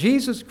by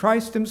Jesus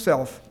Christ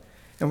himself.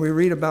 And we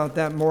read about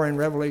that more in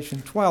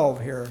Revelation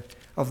 12 here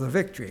of the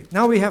victory.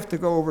 Now we have to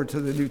go over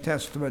to the New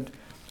Testament,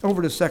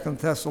 over to 2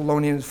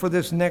 Thessalonians for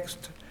this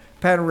next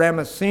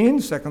panorama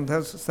scene, 2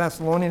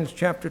 Thessalonians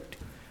chapter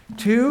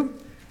 2.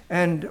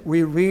 And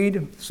we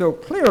read so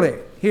clearly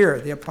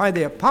here by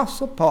the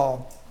Apostle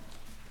Paul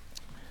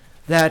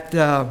that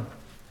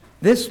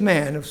this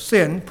man of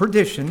sin,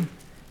 perdition,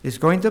 is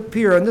going to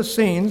appear in the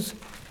scenes.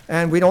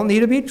 And we don't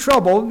need to be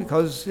troubled,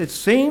 because it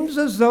seems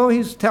as though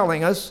he's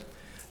telling us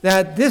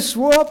that this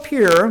will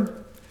appear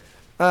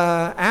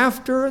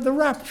after the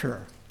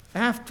rapture,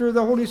 after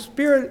the Holy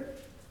Spirit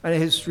and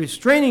his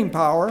restraining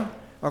power,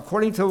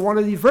 according to one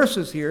of these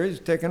verses here, is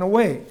taken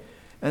away.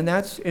 And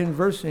that's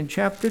in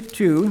chapter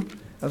 2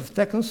 of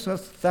 2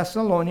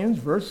 Thessalonians,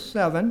 verse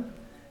 7.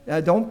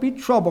 Don't be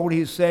troubled,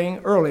 he's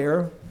saying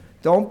earlier.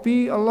 Don't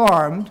be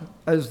alarmed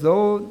as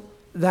though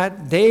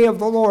that day of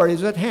the Lord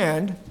is at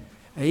hand.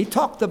 And he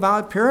talked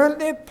about,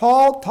 apparently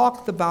Paul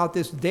talked about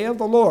this day of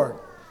the Lord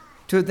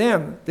to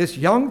them, this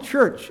young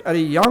church, at a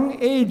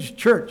young age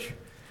church,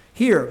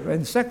 here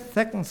in 2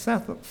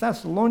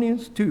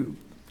 Thessalonians 2.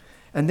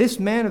 And this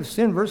man of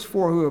sin, verse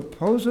 4, who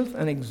opposeth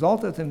and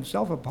exalteth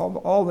himself above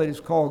all that is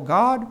called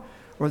God,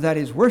 or that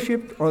is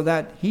worshipped, or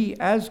that he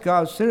as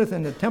God sitteth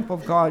in the temple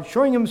of God,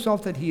 showing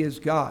himself that he is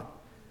God.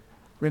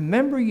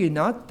 Remember ye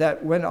not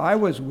that when I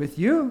was with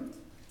you,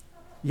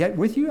 yet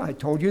with you, I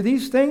told you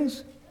these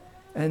things?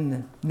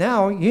 And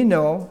now ye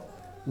know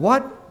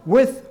what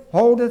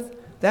withholdeth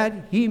that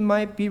he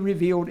might be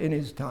revealed in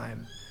his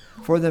time.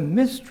 For the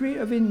mystery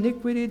of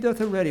iniquity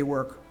doth already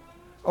work.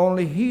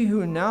 Only he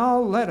who now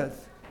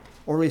letteth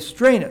or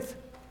restraineth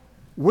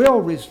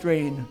will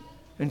restrain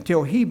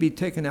until he be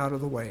taken out of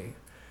the way.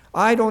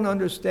 I don't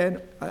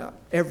understand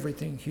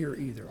everything here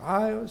either.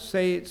 I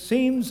say it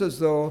seems as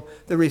though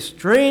the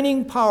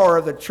restraining power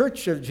of the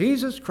Church of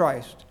Jesus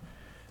Christ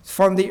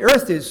from the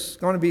earth is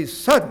going to be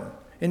sudden.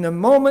 In the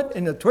moment,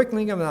 in the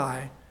twinkling of an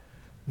eye,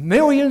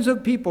 millions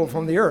of people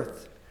from the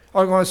earth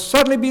are going to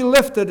suddenly be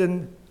lifted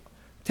and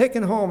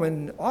taken home.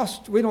 And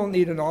we don't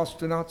need an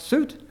astronaut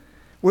suit.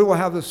 We will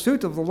have the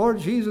suit of the Lord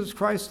Jesus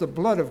Christ, the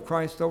blood of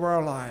Christ over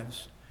our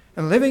lives.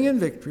 And living in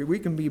victory, we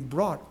can be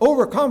brought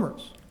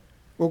overcomers.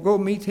 We'll go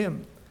meet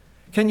him.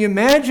 Can you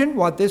imagine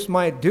what this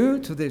might do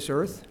to this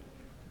earth?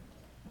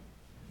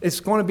 It's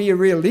going to be a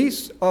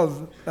release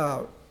of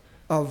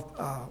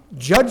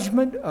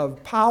judgment,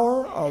 of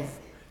power, of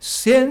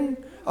sin,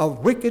 of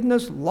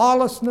wickedness,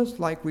 lawlessness,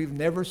 like we've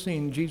never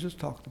seen. Jesus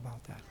talked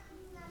about that.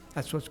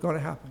 That's what's going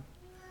to happen.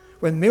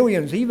 When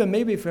millions, even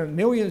from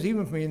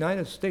the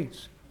United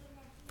States,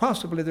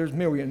 possibly there's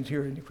millions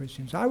here in the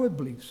Christians. I would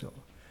believe so.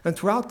 And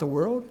throughout the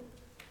world,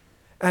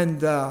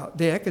 and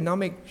the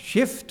economic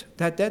shift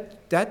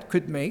that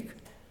could make,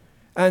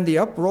 and the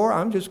uproar,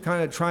 I'm just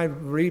kind of trying to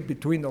read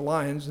between the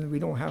lines, and we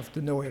don't have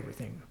to know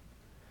everything.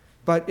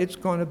 But it's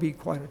going to be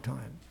quite a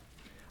time.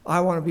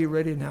 I want to be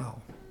ready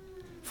now.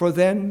 For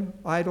then,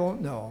 I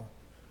don't know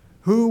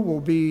who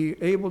will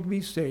be able to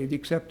be saved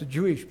except the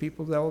Jewish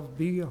people. There'll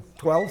be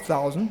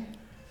 12,000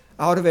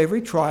 out of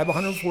every tribe,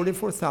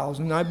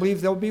 144,000. And I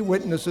believe there'll be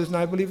witnesses, and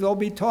I believe they'll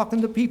be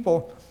talking to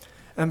people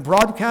and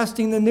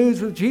broadcasting the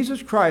news of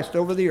Jesus Christ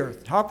over the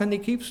earth. How can they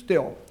keep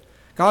still?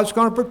 God's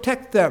going to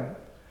protect them.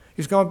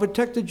 He's going to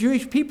protect the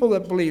Jewish people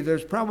that believe.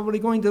 There's probably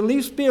going to at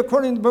least be,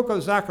 according to the book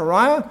of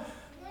Zechariah,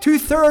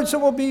 2/3 that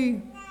will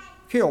be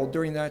killed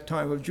during that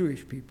time of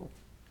Jewish people.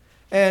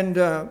 And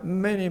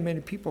many,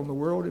 many people in the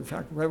world, in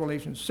fact,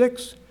 Revelation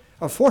 6,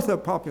 1/4 of the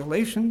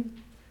population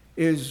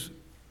is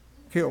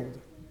killed.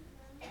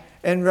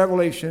 And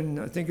Revelation,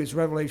 I think it's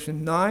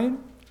Revelation 9,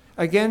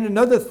 again,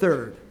 another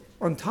 1/3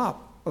 on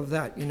top of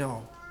that,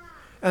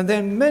 And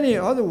then many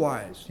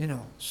otherwise,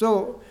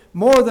 So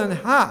more than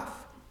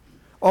half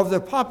of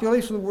the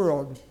population of the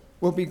world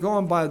will be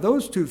gone by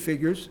those two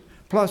figures,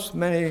 plus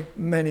many,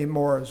 many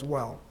more as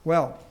well.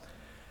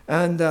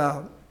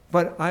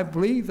 But I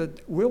believe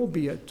that will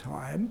be a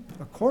time,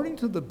 according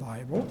to the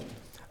Bible,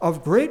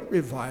 of great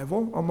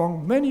revival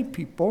among many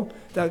people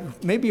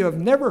that maybe have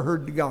never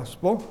heard the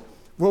gospel,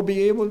 will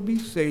be able to be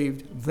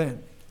saved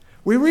then.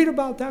 We read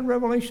about that in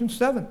Revelation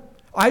 7.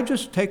 I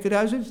just take it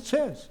as it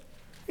says.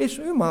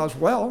 You might as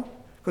well,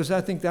 because I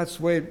think that's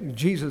the way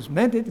Jesus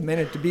meant it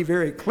to be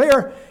very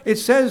clear. It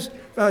says,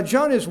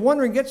 John is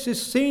wondering, gets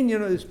this scene,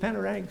 this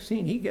panoramic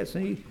scene he gets,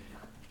 and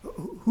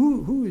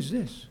who is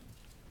this?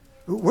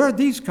 Where'd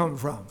these come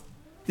from?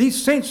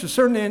 These saints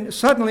are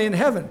suddenly in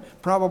heaven.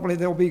 Probably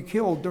they'll be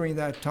killed during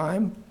that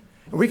time.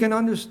 And we can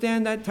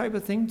understand that type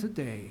of thing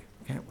today,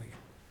 can't we?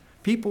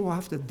 People will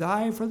have to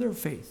die for their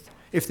faith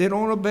if they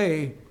don't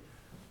obey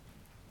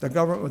the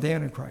government with the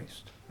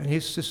Antichrist. and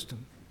his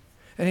system.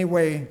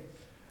 Anyway,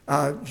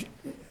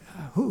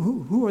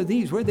 who are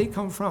these? Where'd they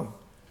come from?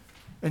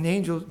 And the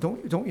angels,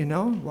 don't you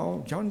know?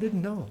 Well, John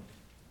didn't know.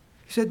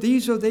 He said,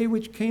 these are they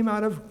which came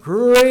out of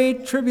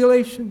great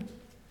tribulation,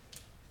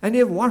 and they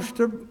have washed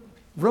their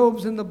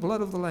robes in the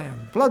blood of the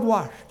Lamb, blood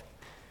washed.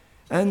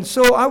 And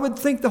so I would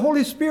think the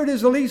Holy Spirit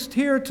is at least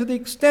here to the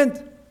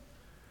extent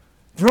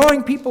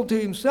drawing people to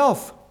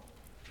himself,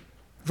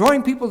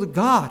 drawing people to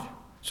God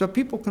so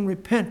people can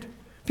repent.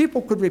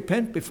 People could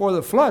repent before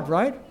the flood,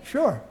 right?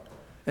 Sure.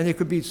 And they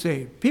could be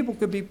saved. People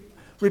could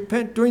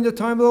repent during the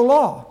time of the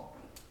law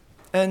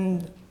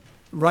and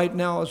right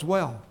now as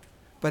well.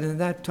 But in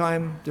that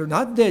time, they're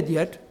not dead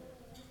yet.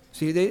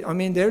 See,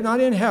 they're not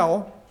in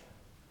hell.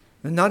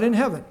 They're not in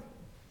heaven.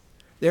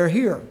 They're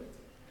here,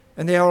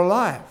 and they are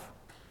alive.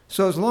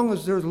 So as long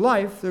as there's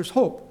life, there's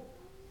hope.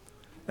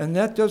 And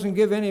that doesn't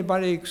give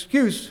anybody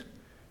excuse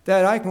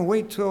that I can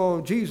wait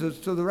till Jesus,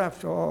 till the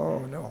rapture.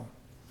 Oh, no.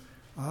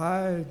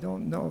 I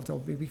don't know if there'll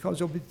be, because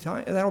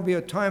that'll be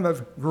a time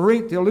of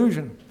great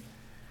delusion.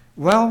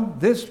 Well,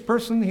 this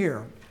person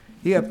here,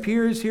 he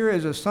appears here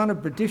as a son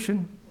of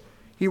perdition.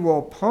 He will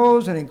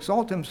oppose and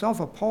exalt himself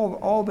above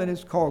all that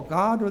is called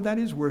God or that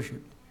is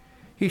worshipped.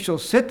 He shall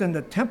sit in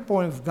the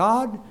temple of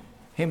God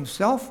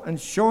himself and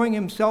showing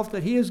himself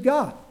that he is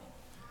God.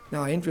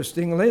 Now,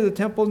 interestingly, the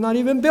temple is not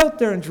even built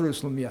there in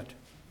Jerusalem yet.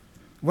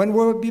 When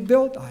will it be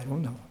built? I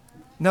don't know.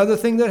 Another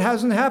thing that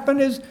hasn't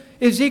happened is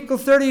Ezekiel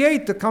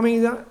 38, the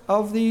coming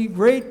of the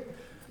great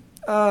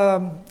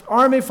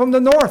army from the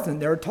north.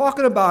 And they're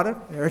talking about it.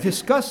 They're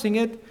discussing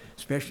it,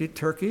 especially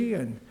Turkey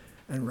and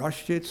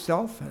Russia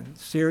itself and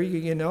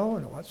Syria,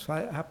 and what's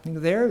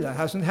happening there. That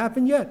hasn't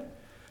happened yet.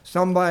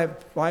 Some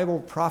Bible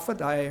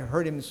prophet, I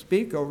heard him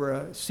speak over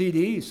a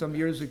CD some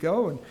years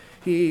ago, and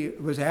he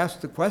was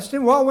asked the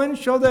question, well, when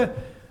shall the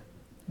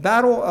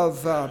battle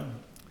of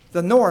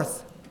the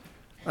north,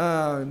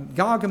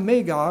 Gog and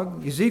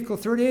Magog, Ezekiel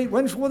 38,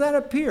 when will that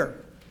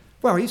appear?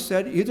 Well, he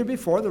said either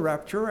before the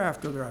rapture or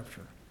after the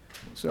rapture.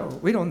 So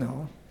we don't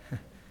know.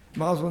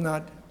 Might as well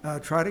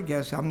not try to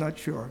guess. I'm not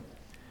sure.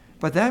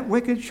 But that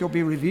wicked shall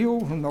be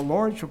revealed, whom the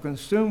Lord shall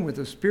consume with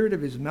the spirit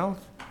of his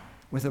mouth,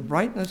 with the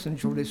brightness, and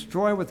shall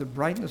destroy with the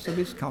brightness of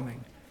his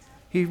coming.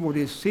 He will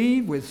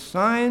deceive with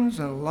signs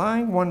and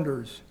lying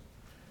wonders.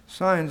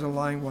 Signs and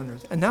lying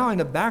wonders. And now in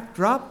the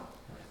backdrop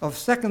of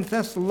 2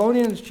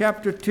 Thessalonians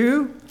chapter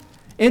 2,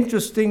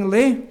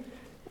 interestingly,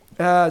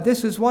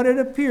 this is what it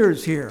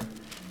appears here.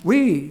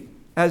 We,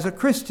 as a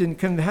Christian,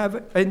 can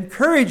have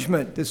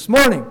encouragement this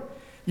morning.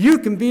 You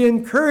can be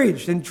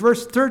encouraged in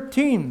verse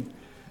 13.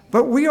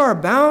 But we are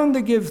bound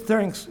to give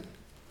thanks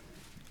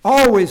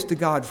always to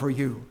God for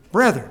you,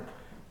 brethren,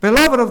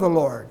 beloved of the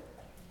Lord.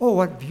 Oh,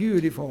 what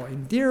beautiful,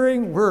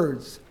 endearing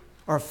words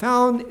are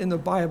found in the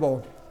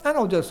Bible. And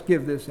I'll just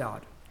give this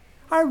out.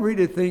 I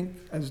really think,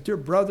 as dear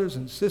brothers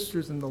and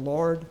sisters in the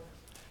Lord,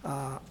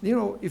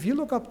 if you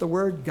look up the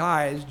word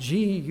guys,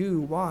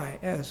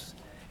 G-U-Y-S,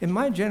 in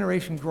my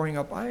generation growing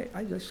up,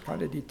 I just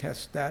kind of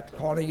detest that,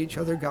 calling each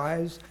other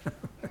guys.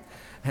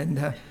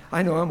 And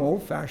I know I'm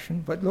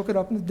old-fashioned, but look it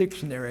up in the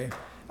dictionary.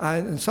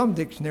 In some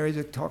dictionaries,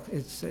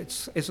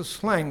 it's a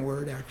slang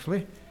word,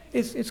 actually.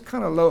 It's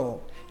kind of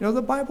low.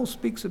 The Bible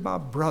speaks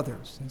about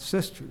brothers and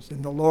sisters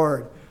in the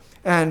Lord,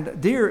 and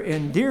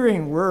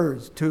endearing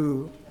words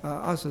to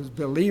us as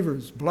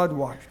believers,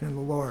 blood-washed in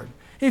the Lord.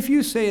 If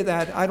you say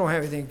that, I don't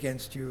have anything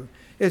against you.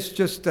 It's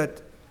just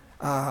that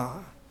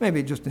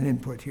maybe just an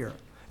input here.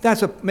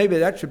 Maybe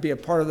that should be a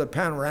part of the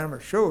panorama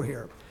show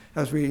here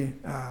as we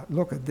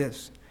look at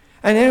this.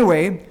 And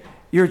anyway,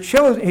 he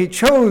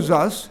chose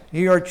us.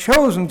 You are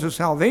chosen to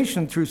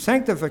salvation through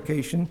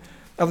sanctification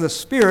of the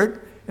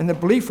Spirit and the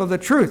belief of the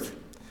truth.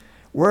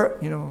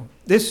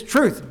 This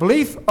truth,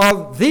 belief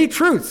of the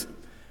truth.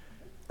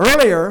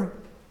 Earlier,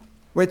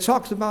 where it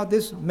talks about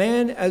this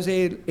man as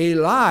a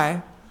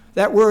lie,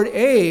 that word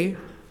a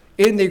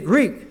in the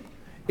Greek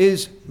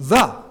is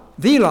the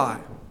lie.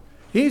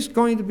 He's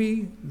going to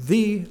be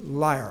the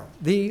liar.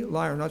 The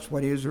liar, and that's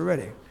what he is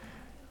already.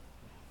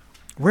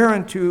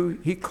 Whereunto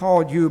he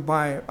called you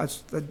by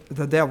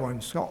the devil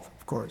himself,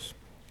 of course.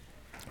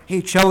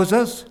 He chose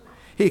us.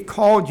 He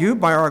called you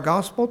by our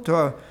gospel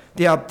to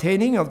the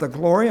obtaining of the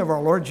glory of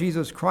our Lord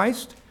Jesus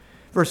Christ.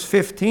 Verse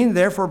 15,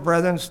 therefore,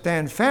 brethren,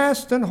 stand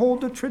fast and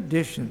hold the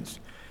traditions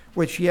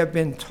which ye have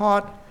been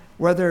taught,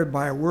 whether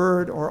by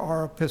word or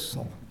our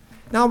epistle.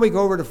 Now we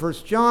go over to 1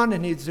 John,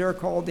 and he's there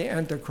called the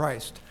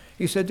Antichrist.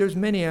 He said there's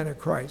many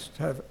Antichrists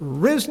have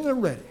risen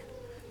already.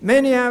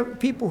 Many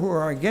people who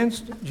are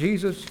against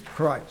Jesus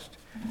Christ.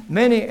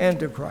 Many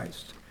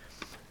Antichrists.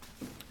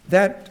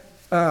 That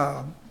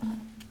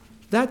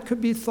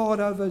could be thought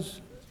of as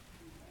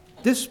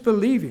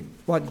disbelieving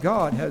what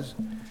God has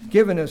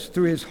given us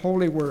through his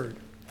holy word.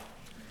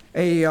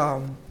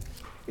 A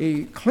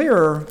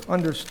clearer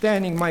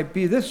understanding might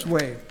be this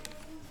way,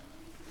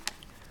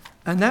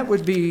 and that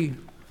would be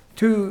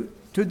to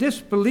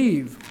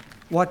disbelieve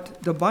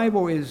what the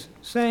Bible is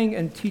saying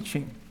and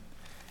teaching.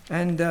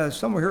 And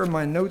somewhere here in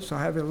my notes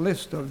I have a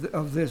list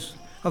of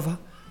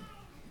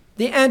the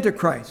the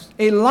Antichrist,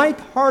 a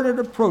light-hearted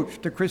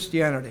approach to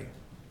Christianity,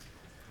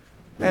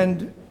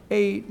 and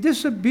a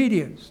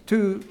disobedience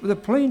to the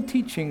plain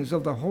teachings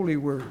of the Holy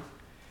Word,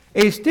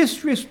 a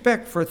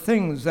disrespect for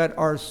things that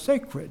are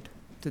sacred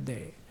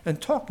today,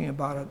 and talking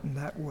about it in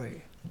that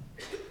way.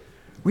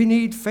 We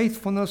need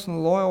faithfulness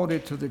and loyalty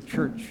to the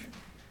church.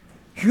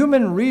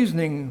 Human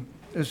reasoning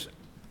is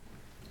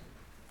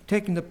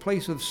taking the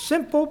place of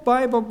simple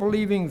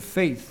Bible-believing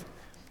faith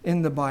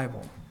in the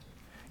Bible.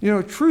 You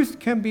know,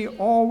 truth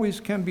always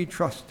can be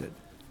trusted.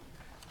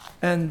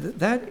 And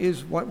that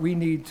is what we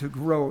need to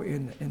grow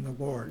in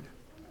the Lord.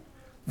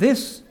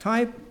 This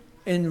type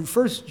in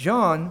 1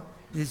 John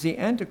is the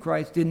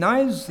Antichrist,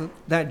 denies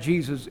that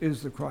Jesus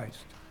is the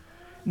Christ.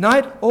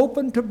 Not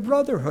open to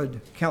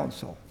brotherhood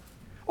counsel.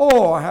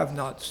 Oh, I have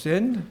not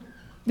sinned.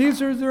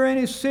 Neither is there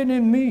any sin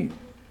in me.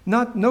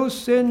 No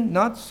sin,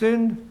 not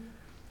sinned.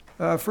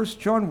 1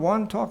 John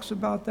 1 talks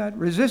about that.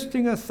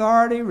 Resisting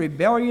authority,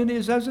 rebellion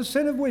is as a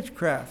sin of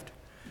witchcraft,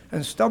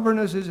 and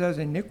stubbornness is as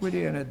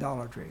iniquity and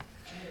idolatry.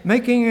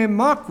 Making a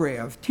mockery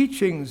of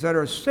teachings that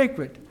are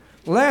sacred,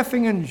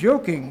 laughing and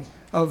joking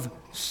of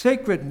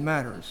sacred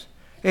matters.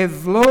 A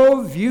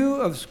low view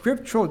of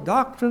scriptural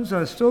doctrines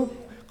that are so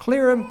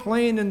clear and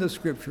plain in the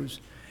Scriptures,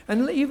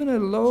 and even a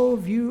low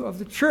view of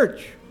the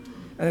church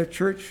and of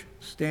church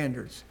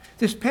standards.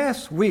 This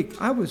past week,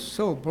 I was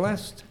so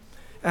blessed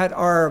at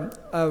our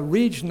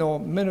regional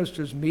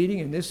ministers' meeting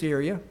in this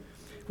area,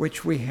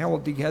 which we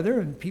held together,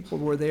 and people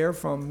were there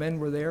men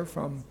were there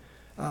from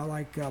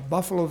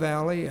Buffalo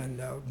Valley and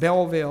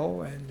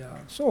Belleville and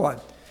so on.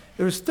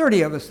 There was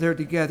 30 of us there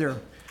together.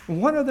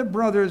 One of the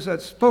brothers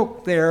that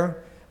spoke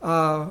there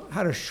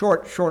had a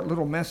short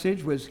little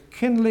message, was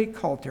Kinley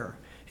Coulter.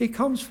 He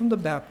comes from the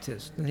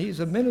Baptist, and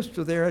he's a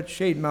minister there at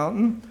Shade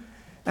Mountain.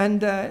 And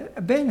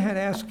Ben had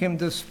asked him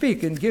to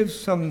speak and give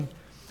some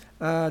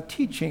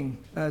teaching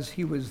as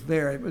he was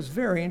there. It was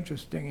very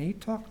interesting. He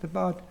talked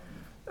about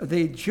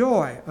the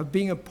joy of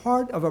being a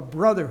part of a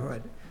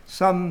brotherhood,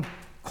 some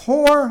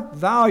core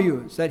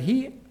values that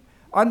he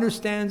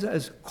understands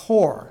as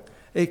core.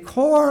 A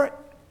core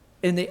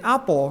in the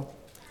apple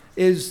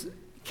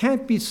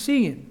can't be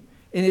seen,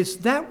 and it's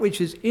that which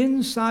is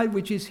inside,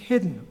 which is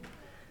hidden.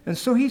 And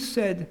so he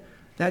said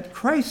that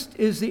Christ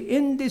is the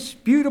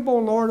indisputable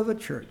Lord of the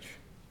church.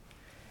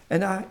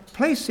 And I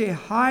place a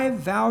high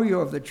value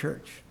of the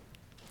church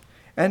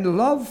and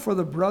love for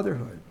the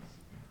brotherhood.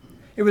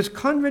 It was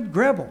Conrad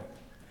Grebel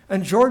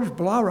and George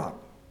Blaurock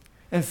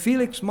and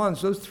Felix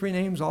Munz. Those three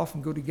names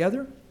often go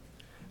together,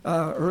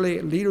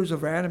 early leaders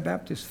of our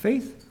Anabaptist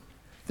faith.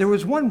 There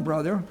was one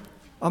brother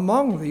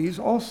among these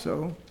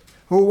also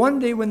who one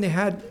day, when they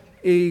had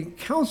a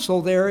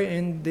council there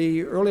in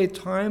the early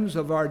times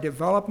of our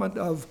development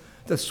of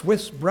the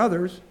Swiss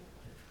brothers,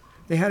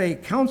 they had a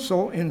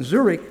council in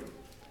Zurich,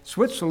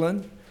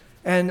 Switzerland,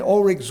 and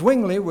Ulrich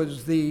Zwingli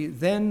was the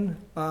then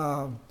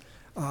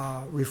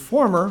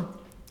reformer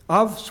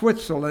of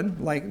Switzerland,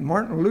 like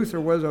Martin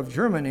Luther was of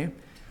Germany.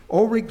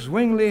 Ulrich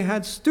Zwingli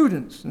had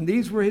students, and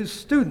these were his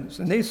students,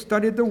 and they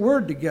studied the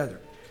Word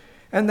together.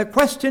 And the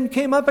question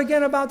came up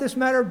again about this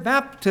matter of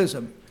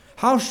baptism.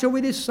 How shall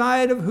we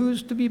decide of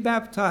who's to be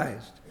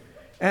baptized?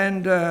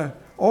 And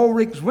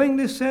Ulrich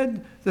Zwingli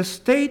said, the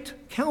state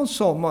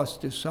council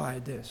must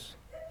decide this.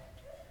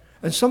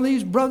 And some of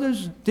these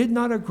brothers did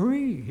not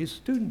agree, his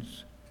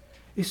students.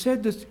 He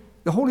said that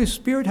the Holy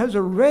Spirit has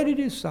already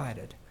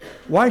decided.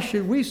 Why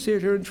should we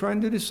sit here and try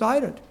to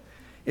decide it?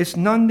 It's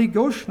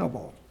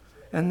non-negotiable.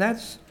 And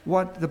that's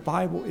what the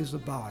Bible is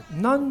about.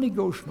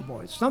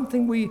 Non-negotiable. It's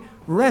something we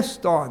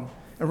rest on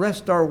and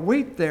rest our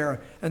weight there.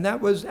 And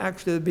that was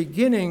actually the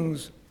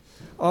beginnings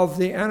of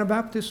the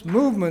Anabaptist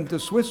movement, the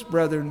Swiss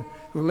brethren,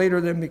 who later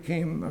then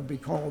be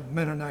called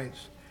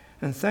Mennonites.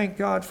 And thank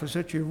God for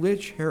such a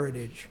rich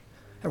heritage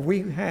that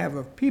we have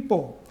of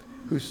people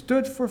who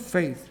stood for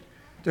faith,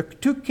 the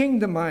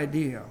two-kingdom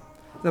idea.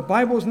 The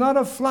Bible is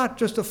not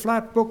just a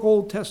flat book,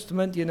 Old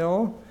Testament,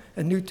 and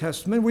New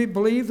Testament. We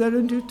believe that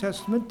the New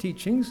Testament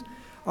teachings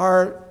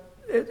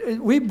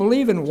we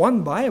believe in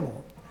one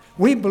Bible.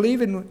 We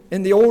believe in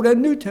the Old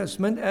and New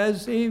Testament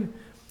as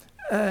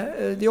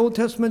the Old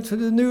Testament to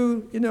the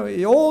New,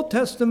 the Old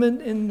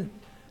Testament in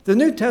the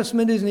New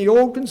Testament is in the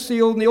Old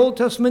concealed, and the Old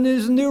Testament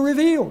is in the New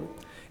revealed.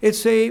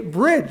 It's a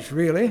bridge,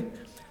 really.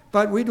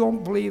 But we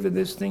don't believe in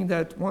this thing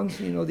that once,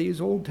 these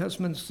Old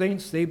Testament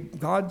saints,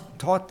 God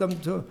told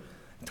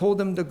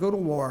them to go to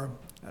war.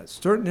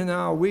 Certainly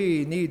now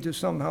we need to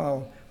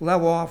somehow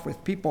level off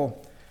with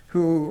people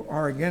who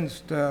are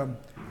against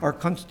our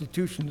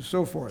Constitution and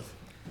so forth,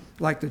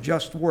 like the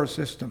just war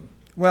system.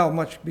 Well,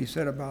 much can be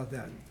said about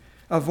that.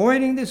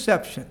 Avoiding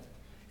deception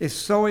is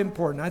so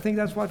important. I think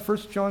that's what 1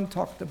 John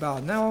talked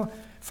about. Now,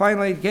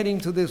 finally,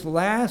 getting to this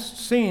last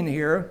scene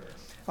here,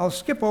 I'll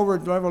skip over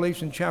to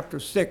Revelation chapter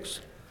 6.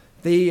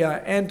 The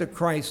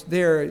Antichrist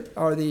there,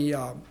 or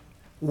the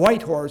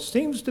white horse,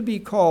 seems to be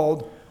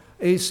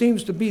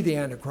the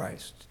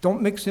Antichrist.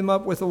 Don't mix him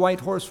up with the white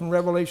horse from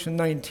Revelation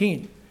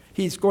 19.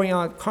 He's going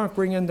out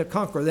conquering and to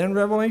conquer. Then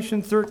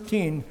Revelation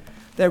 13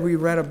 that we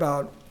read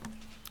about,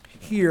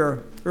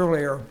 here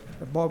earlier,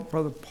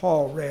 Brother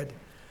Paul read,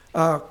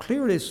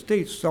 clearly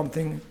states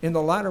something in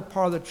the latter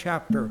part of the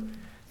chapter,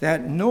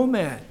 that no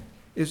man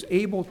is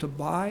able to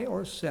buy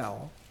or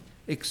sell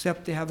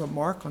except they have a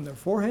mark on their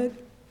forehead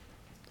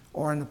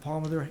or in the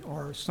palm of their,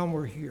 or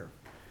somewhere here.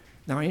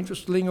 Now,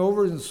 interestingly,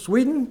 over in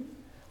Sweden,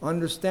 I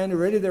understand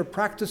already they're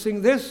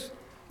practicing this,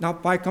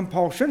 not by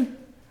compulsion.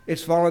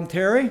 It's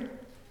voluntary.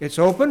 It's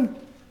open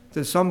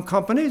to some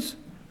companies.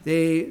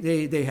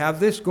 They have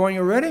this going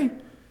already,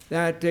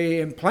 that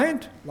they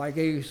implant like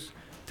a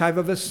type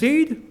of a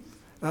seed,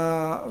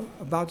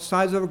 about the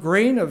size of a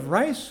grain of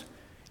rice,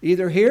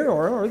 either here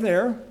or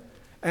there,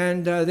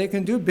 and they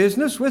can do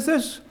business with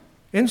this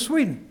in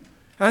Sweden.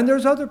 And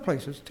there's other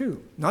places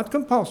too, not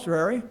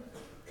compulsory.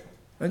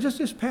 And just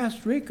this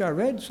past week I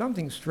read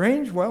something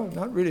strange, well,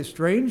 not really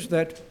strange,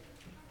 that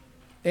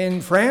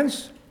in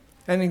France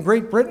and in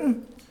Great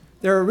Britain,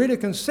 they're really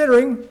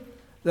considering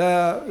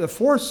the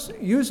force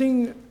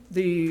using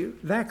the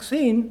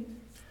vaccine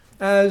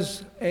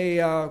as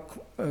a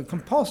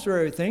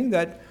compulsory thing,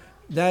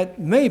 that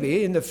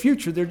maybe in the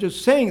future, they're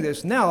just saying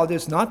this now,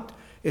 it's not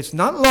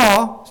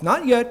law, it's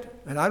not yet,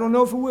 and I don't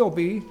know if it will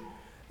be,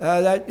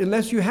 that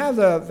unless you have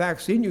the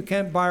vaccine, you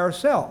can't buy or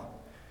sell.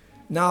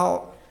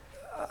 Now,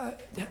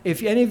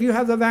 if any of you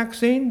have the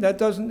vaccine, that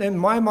doesn't, in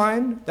my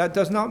mind, that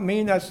does not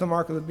mean that's the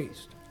mark of the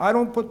beast. I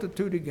don't put the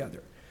two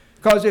together.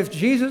 Because if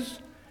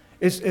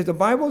if the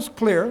Bible's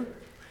clear,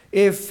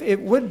 if it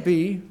would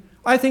be,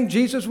 I think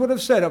Jesus would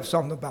have said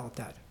something about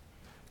that,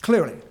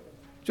 clearly.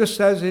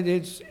 Just as it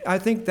is, I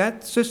think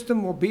that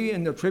system will be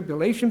in the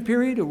tribulation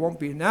period. It won't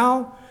be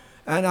now.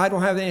 And I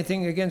don't have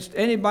anything against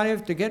anybody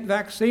to get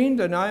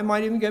vaccinated, and I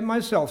might even get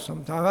myself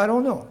sometime. I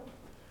don't know.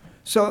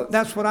 So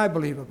that's what I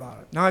believe about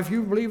it. Now, if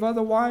you believe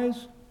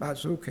otherwise,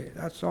 that's okay.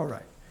 That's all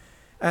right.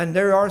 And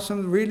there are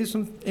some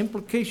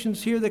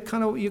implications here that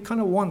you kind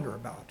of wonder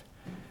about.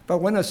 But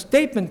when a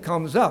statement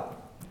comes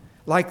up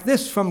like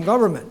this from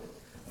government,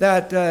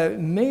 that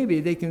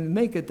maybe they can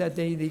make it that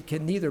they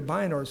can neither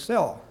buy nor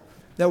sell,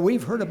 that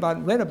we've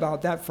read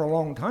about that for a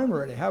long time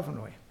already,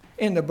 haven't we?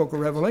 In the book of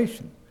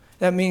Revelation.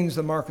 That means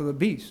the mark of the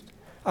beast.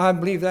 I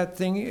believe that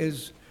thing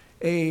is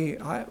we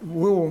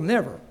will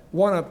never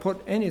want to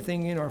put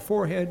anything in our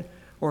forehead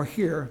or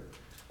here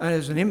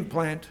as an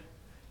implant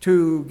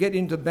to get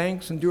into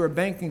banks and do our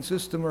banking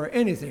system or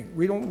anything.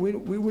 We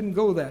wouldn't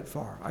go that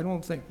far, I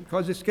don't think,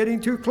 because it's getting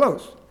too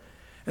close.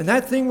 And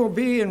that thing will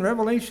be, in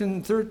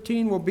Revelation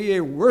 13, will be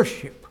a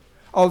worship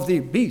of the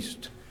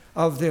beast,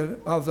 of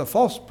the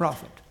false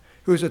prophet,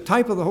 who is a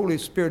type of the Holy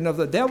Spirit and of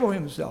the devil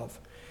himself.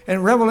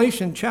 And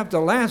Revelation chapter,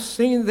 the last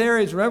scene there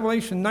is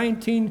Revelation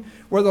 19,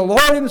 where the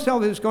Lord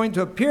himself is going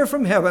to appear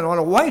from heaven on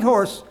a white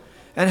horse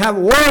and have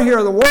war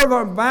here,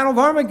 the battle of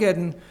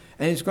Armageddon,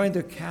 and he's going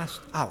to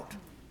cast out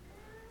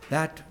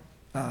that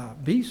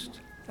beast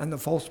and the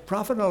false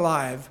prophet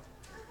alive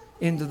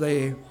into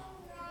the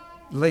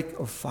lake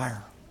of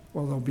fire,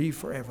 where they'll be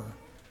forever.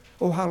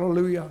 Oh,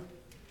 hallelujah.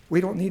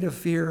 We don't need to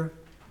fear.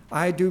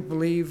 I do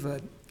believe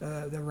that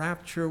the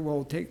rapture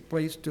will take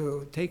place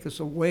to take us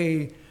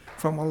away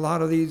from a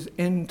lot of these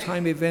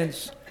end-time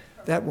events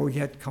that will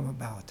yet come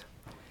about.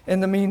 In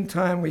the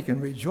meantime, we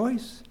can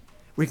rejoice.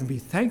 We can be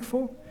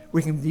thankful.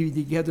 We can be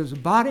together as a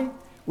body.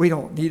 We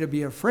don't need to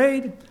be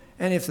afraid.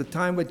 And if the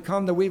time would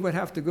come that we would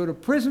have to go to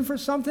prison for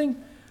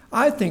something,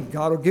 I think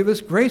God will give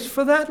us grace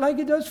for that, like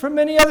he does for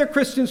many other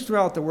Christians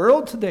throughout the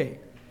world today.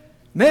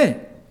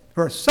 Men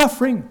who are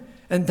suffering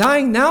and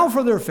dying now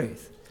for their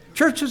faith.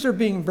 Churches are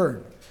being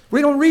burned.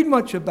 We don't read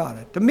much about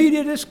it. The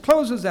media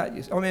discloses that.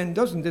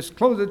 Doesn't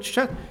disclose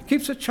it,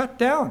 keeps it shut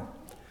down.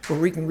 But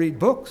we can read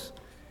books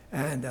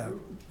and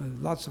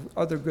lots of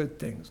other good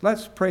things.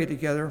 Let's pray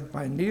together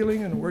by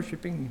kneeling and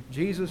worshiping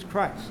Jesus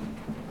Christ.